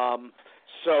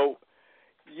 So,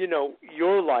 you know,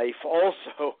 your life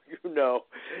also, you know,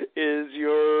 is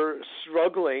you're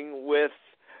struggling with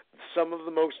some of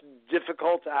the most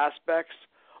difficult aspects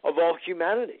of all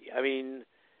humanity. I mean,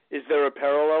 is there a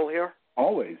parallel here?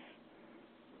 Always.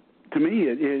 To me,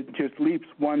 it just leaps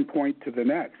one point to the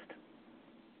next.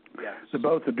 Yes. So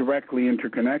both are directly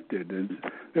interconnected.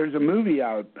 There's a movie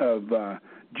out of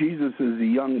Jesus as a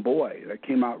young boy that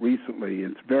came out recently.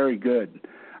 It's very good.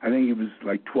 I think he was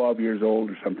like 12 years old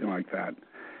or something like that.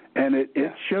 And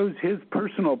it shows his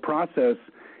personal process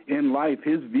in life,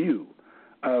 his view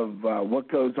of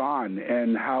what goes on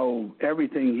and how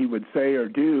everything he would say or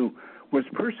do was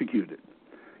persecuted.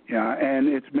 Yeah, and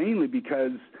it's mainly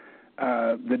because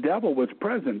the devil was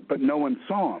present, but no one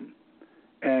saw him.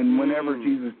 And whenever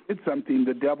Jesus did something,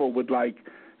 the devil would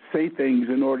say things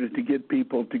in order to get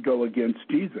people to go against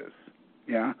Jesus,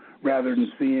 rather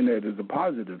than seeing it as a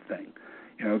positive thing.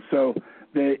 You know, so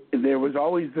there was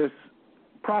always this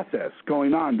process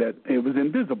going on that it was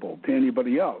invisible to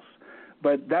anybody else.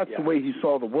 But that's the way he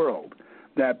saw the world,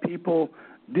 that people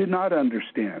did not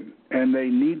understand, and they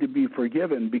need to be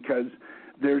forgiven because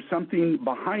there's something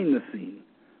behind the scene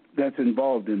that's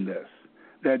involved in this.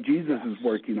 that Jesus is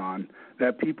working on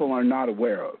that people are not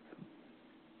aware of.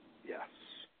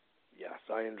 Yes,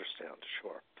 I understand,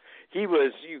 sure. He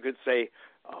was, you could say,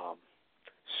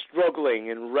 struggling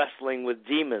and wrestling with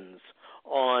demons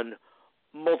on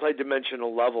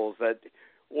multidimensional levels that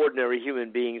ordinary human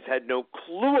beings had no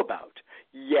clue about,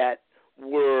 yet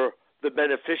were the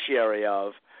beneficiary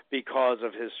of because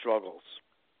of his struggles.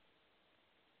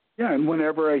 Yeah, and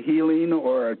whenever a healing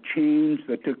or a change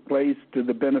that took place to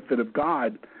the benefit of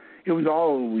God, it was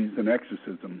always an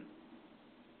exorcism.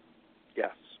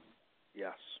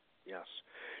 Yes.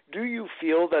 Do you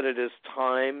feel that it is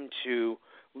time to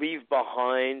leave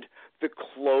behind the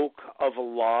cloak of a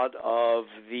lot of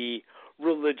the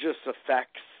religious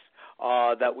effects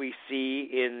that we see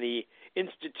in the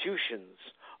institutions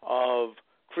of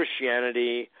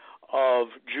Christianity,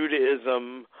 of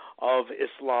Judaism, of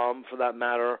Islam, for that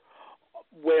matter,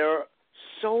 where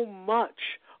so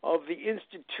much of the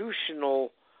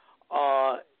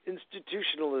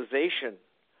institutionalization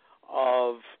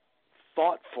of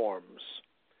thought forms,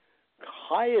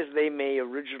 high as they may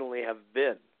originally have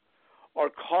been, are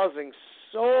causing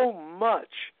so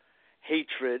much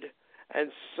hatred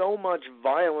and so much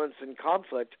violence and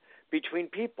conflict between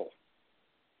people?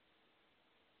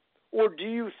 Or do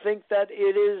you think that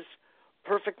it is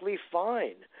perfectly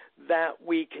fine that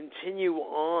we continue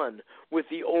on with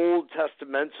the Old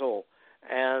Testamental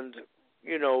and,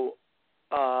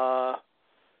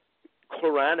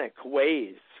 Quranic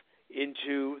ways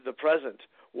into the present?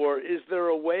 Or is there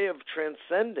a way of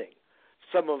transcending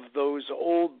some of those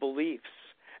old beliefs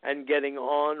and getting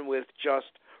on with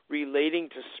just relating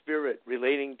to spirit,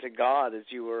 relating to God, as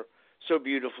you were so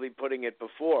beautifully putting it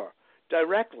before,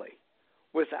 directly,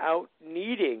 without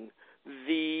needing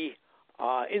the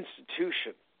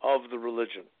institution of the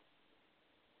religion?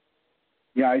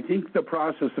 Yeah, I think the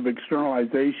process of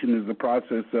externalization is the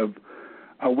process of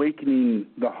awakening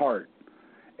the heart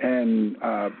and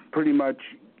pretty much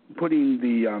putting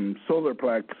the solar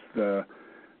plex, the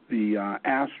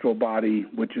astral body,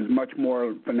 which is much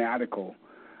more fanatical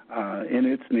in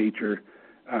its nature,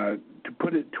 to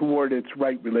put it toward its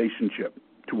right relationship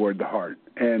toward the heart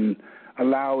and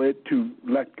allow it to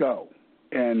let go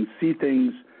and see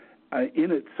things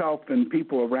in itself and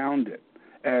people around it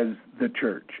as the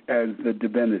church, as the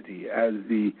divinity, as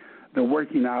the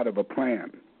working out of a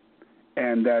plan,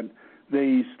 and that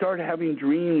they start having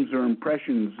dreams or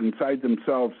impressions inside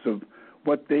themselves of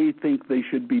what they think they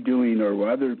should be doing or what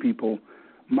other people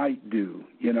might do,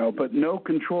 but no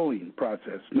controlling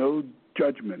process, no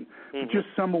judgment, just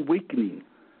some awakening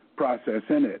process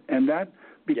in it. And that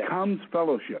becomes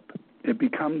fellowship. It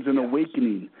becomes an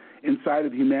awakening inside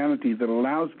of humanity that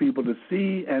allows people to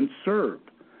see and serve.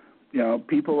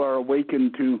 People are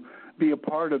awakened to be a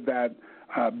part of that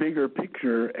bigger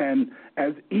picture, and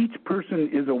as each person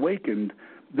is awakened,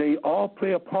 they all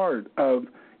play a part of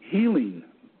healing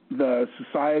the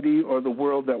society or the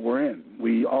world that we're in.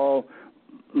 We all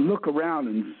look around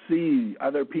and see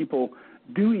other people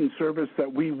doing service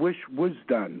that we wish was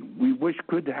done, we wish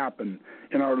could happen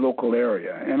in our local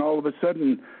area, and all of a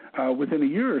sudden, within a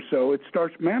year or so, it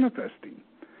starts manifesting.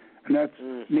 And that's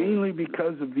mainly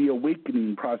because of the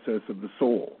awakening process of the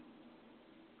soul.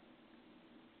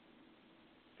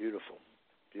 Beautiful.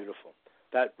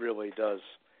 That really does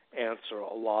answer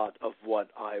a lot of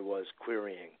what I was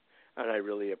querying, and I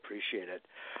really appreciate it.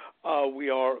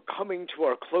 We are coming to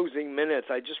our closing minutes.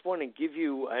 I just want to give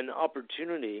you an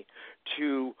opportunity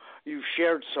to, you've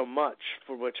shared so much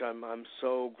for which I'm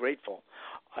so grateful.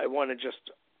 I want to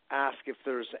just ask if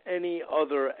there's any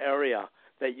other area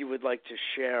that you would like to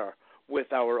share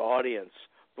with our audience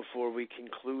before we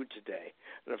conclude today.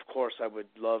 And of course, I would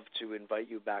love to invite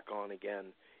you back on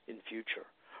again in future.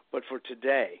 But for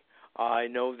today, I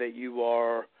know that you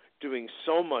are doing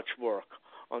so much work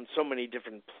on so many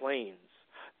different planes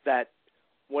that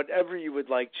whatever you would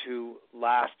like to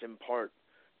last impart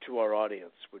to our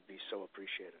audience would be so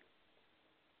appreciated.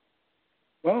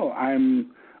 Well,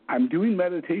 I'm doing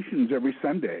meditations every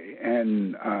Sunday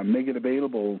and make it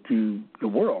available to the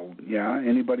world. Yeah,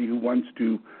 anybody who wants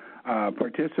to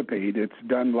participate, it's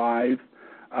done live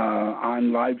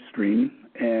on live stream,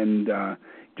 and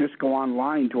just go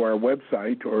online to our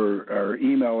website or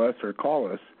email us or call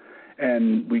us,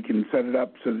 and we can set it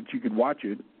up so that you could watch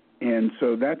it. And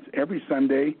so that's every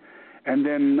Sunday. And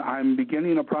then I'm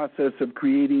beginning a process of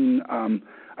creating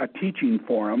a teaching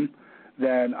forum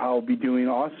that I'll be doing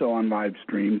also on live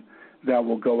stream that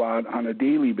will go out on a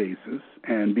daily basis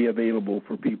and be available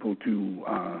for people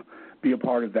to be a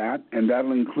part of that. And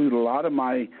that'll include a lot of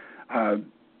my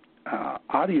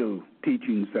audio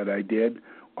teachings that I did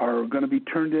are going to be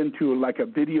turned into like a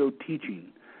video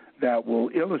teaching that will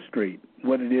illustrate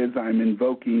what it is I'm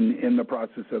invoking in the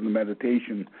process of the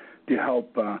meditation to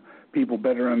help people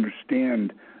better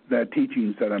understand the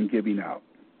teachings that I'm giving out.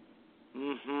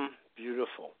 Mm-hmm.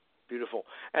 Beautiful. Beautiful.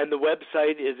 And the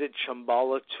website, is it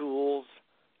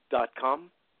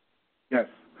ShambhalaTools.com? Yes,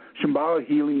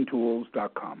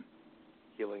 ShambhalaHealingTools.com.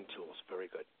 Healing Tools. Very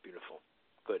good. Beautiful.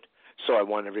 Good. So I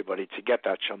want everybody to get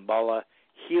that,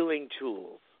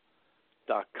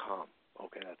 ShambhalaHealingTools.com.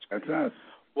 Okay, that's great. That's us.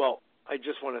 Well, I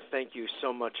just want to thank you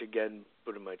so much again,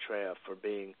 Buddha-Maitreya, for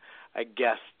being a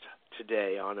guest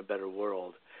today on A Better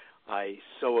World. I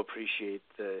so appreciate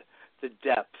the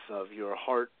depth of your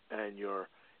heart and your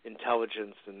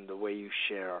intelligence and the way you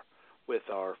share with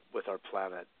our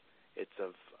planet. It's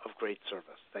of great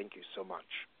service. Thank you so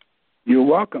much. You're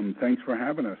welcome. Thanks for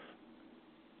having us.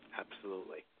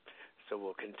 Absolutely. So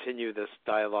we'll continue this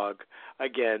dialogue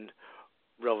again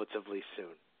relatively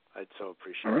soon. I'd so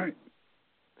appreciate it. All right.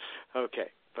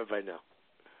 Okay. Bye-bye now.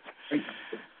 Thanks.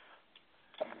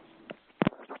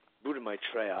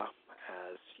 Buddha-Maitreya,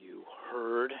 as you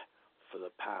heard for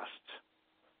the past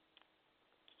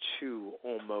 2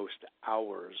 almost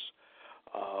hours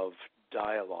of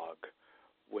dialogue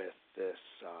with this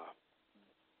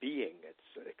being,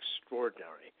 it's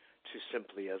extraordinary to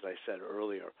simply, as I said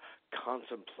earlier,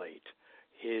 contemplate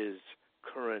his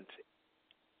current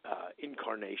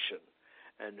incarnation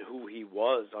and who he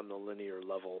was on the linear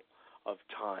level of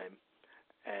time.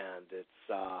 And it's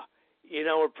in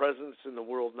our presence in the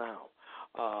world now.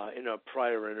 In a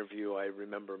prior interview, I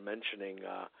remember mentioning,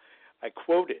 I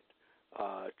quoted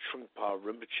Trungpa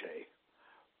Rinpoche,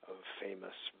 a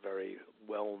famous, very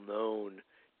well-known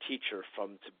teacher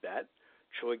from Tibet,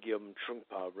 Chogyam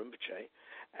Trungpa Rinpoche,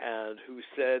 and who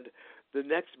said the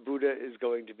next Buddha is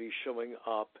going to be showing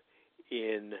up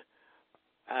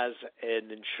as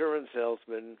an insurance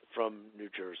salesman from New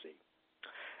Jersey.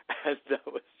 And that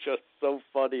was just so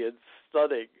funny and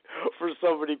stunning for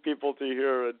so many people to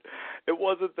hear. And it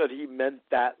wasn't that he meant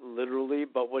that literally,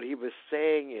 but what he was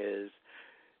saying is,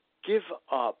 give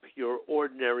up your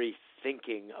ordinary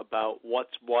thinking about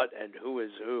what's what and who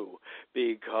is who,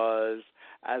 because,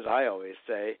 as I always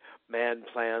say, man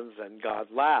plans and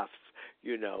God laughs.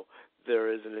 You know, there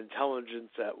is an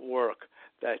intelligence at work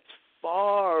that's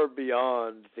far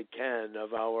beyond the ken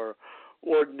of our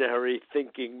ordinary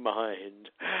thinking mind,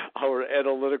 our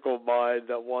analytical mind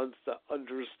that wants to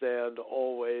understand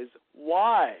always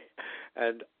why.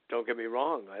 And don't get me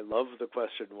wrong, I love the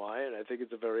question why, and I think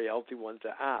it's a very healthy one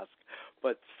to ask.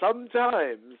 But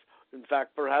sometimes, in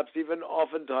fact, perhaps even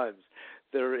oftentimes,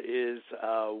 there is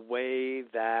a way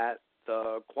that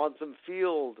the quantum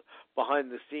field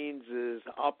behind the scenes is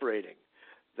operating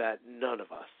that none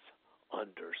of us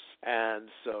understand. And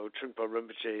so Trungpa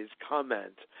Rinpoche's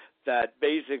comment that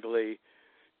basically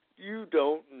you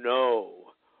don't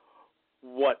know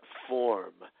what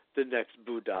form the next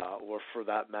Buddha, or for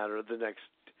that matter, the next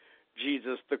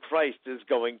Jesus the Christ, is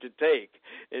going to take.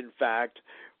 In fact,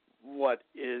 what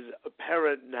is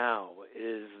apparent now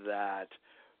is that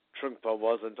Trungpa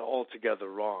wasn't altogether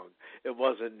wrong. It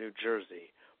wasn't New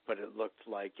Jersey, but it looked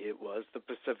like it was the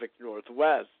Pacific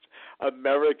Northwest,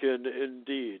 American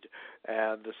indeed.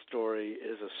 And the story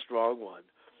is a strong one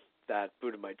that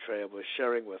Buddha-Maitreya was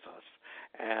sharing with us.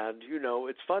 And, you know,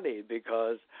 it's funny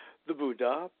because the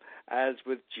Buddha, as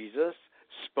with Jesus,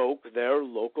 spoke their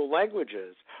local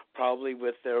languages, probably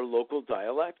with their local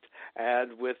dialect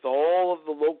and with all of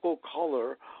the local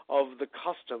color of the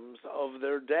customs of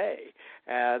their day,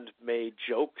 and made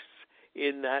jokes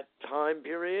in that time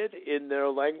period, in their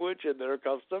language, in their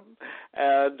custom,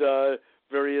 and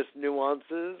various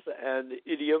nuances and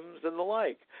idioms and the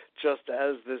like, just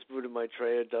as this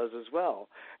Buddha-Maitreya does as well.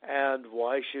 And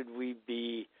why should we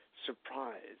be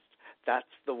surprised? That's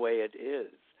the way it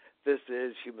is. This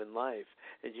is human life,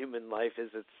 and human life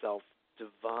is itself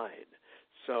divine.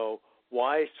 So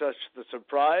why such the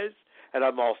surprise? And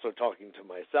I'm also talking to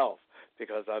myself,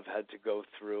 because I've had to go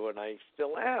through, and I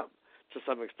still am, to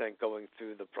some extent, going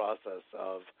through the process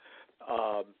of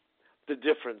the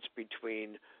difference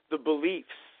between the beliefs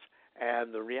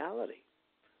and the reality.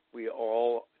 We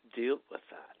all deal with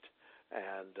that,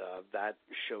 and that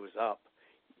shows up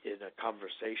in a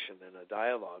conversation, in a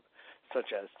dialogue,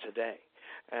 such as today.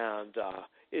 And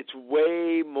it's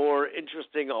way more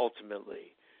interesting,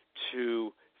 ultimately,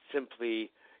 to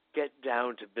simply get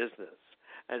down to business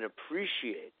and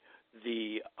appreciate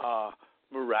the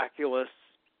miraculous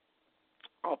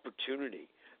opportunity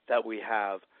that we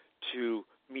have to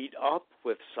meet up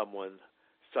with someone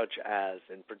such as,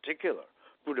 in particular,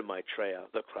 Buddha-Maitreya,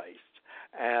 the Christ,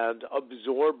 and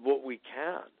absorb what we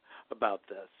can about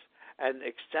this and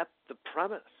accept the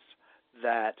premise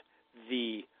that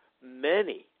the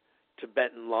many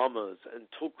Tibetan lamas and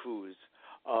tulkus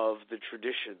of the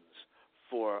traditions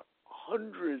for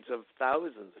hundreds of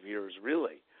thousands of years,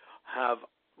 really, have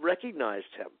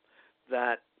recognized him,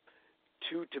 that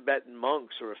 2 Tibetan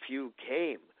monks or a few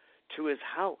came to his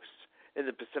house in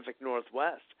the Pacific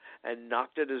Northwest and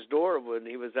knocked at his door when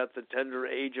he was at the tender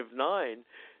age of 9,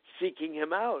 seeking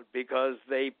him out because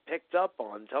they picked up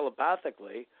on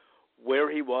telepathically where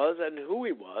he was and who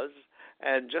he was,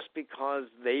 and just because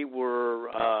they were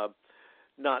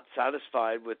not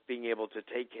satisfied with being able to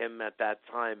take him at that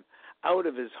time out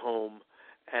of his home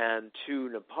and to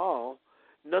Nepal,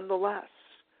 nonetheless,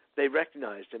 they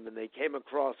recognized him and they came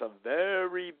across a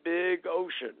very big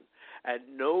ocean at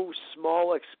no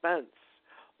small expense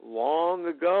long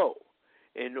ago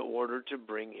in order to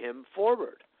bring him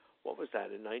forward. What was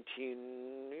that, in if he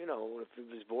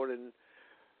was born in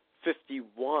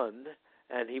 51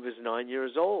 and he was 9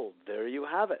 years old, there you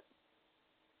have it.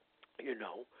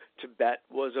 Tibet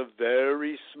was a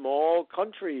very small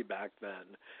country back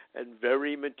then and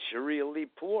very materially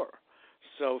poor.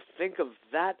 So think of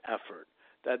that effort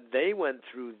that they went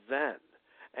through then,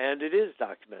 and it is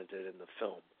documented in the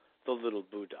film, The Little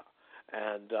Buddha,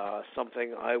 and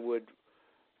something I would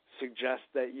suggest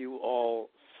that you all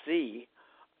see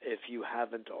if you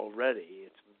haven't already.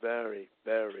 It's very,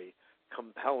 very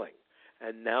compelling.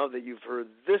 And now that you've heard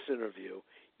this interview,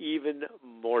 even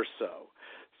more so.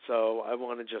 So I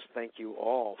want to just thank you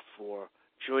all for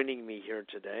joining me here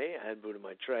today, and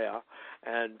Buddha-Maitreya,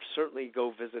 and certainly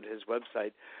go visit his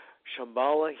website,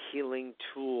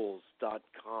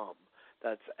 ShambhalaHealingTools.com.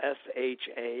 That's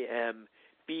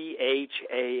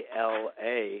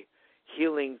SHAMBHALA,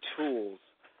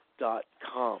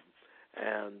 healingtools.com,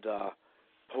 and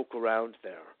poke around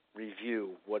there,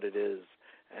 review what it is,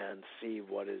 and see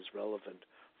what is relevant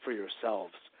for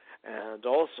yourselves. And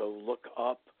also look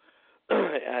up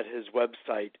at his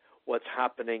website what's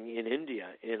happening in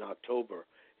India in October.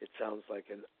 It sounds like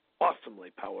an awesomely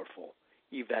powerful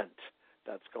event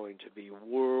that's going to be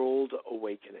world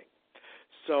awakening.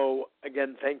 So,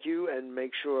 again, thank you, and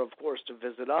make sure, of course, to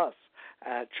visit us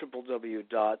at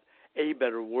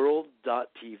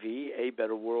www.abetterworld.tv,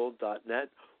 abetterworld.net,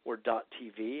 or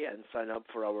 .tv, and sign up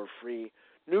for our free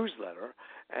newsletter.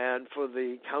 And for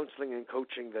the counseling and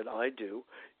coaching that I do,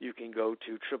 you can go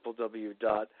to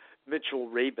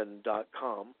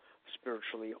www.mitchellrabin.com,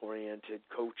 spiritually oriented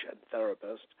coach and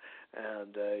therapist,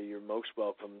 and you're most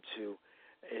welcome to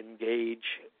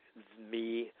engage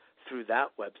me through that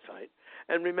website.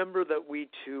 And remember that we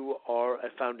too are a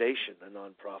foundation, a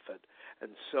nonprofit,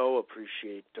 and so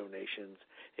appreciate donations.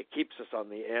 It keeps us on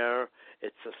the air.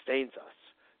 It sustains us.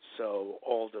 So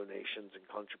all donations and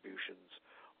contributions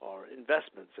are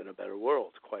investments in a better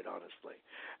world, quite honestly.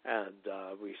 And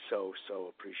we so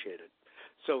appreciate it.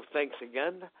 So thanks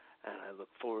again, and I look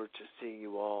forward to seeing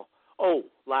you all. Oh,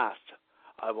 last,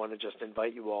 I want to just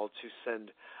invite you all to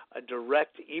send a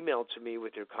direct email to me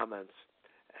with your comments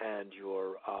and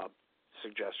your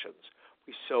suggestions.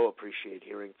 We so appreciate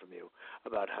hearing from you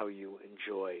about how you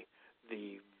enjoy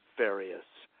the various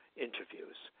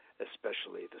interviews,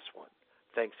 especially this one.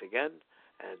 Thanks again,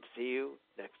 and see you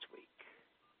next week.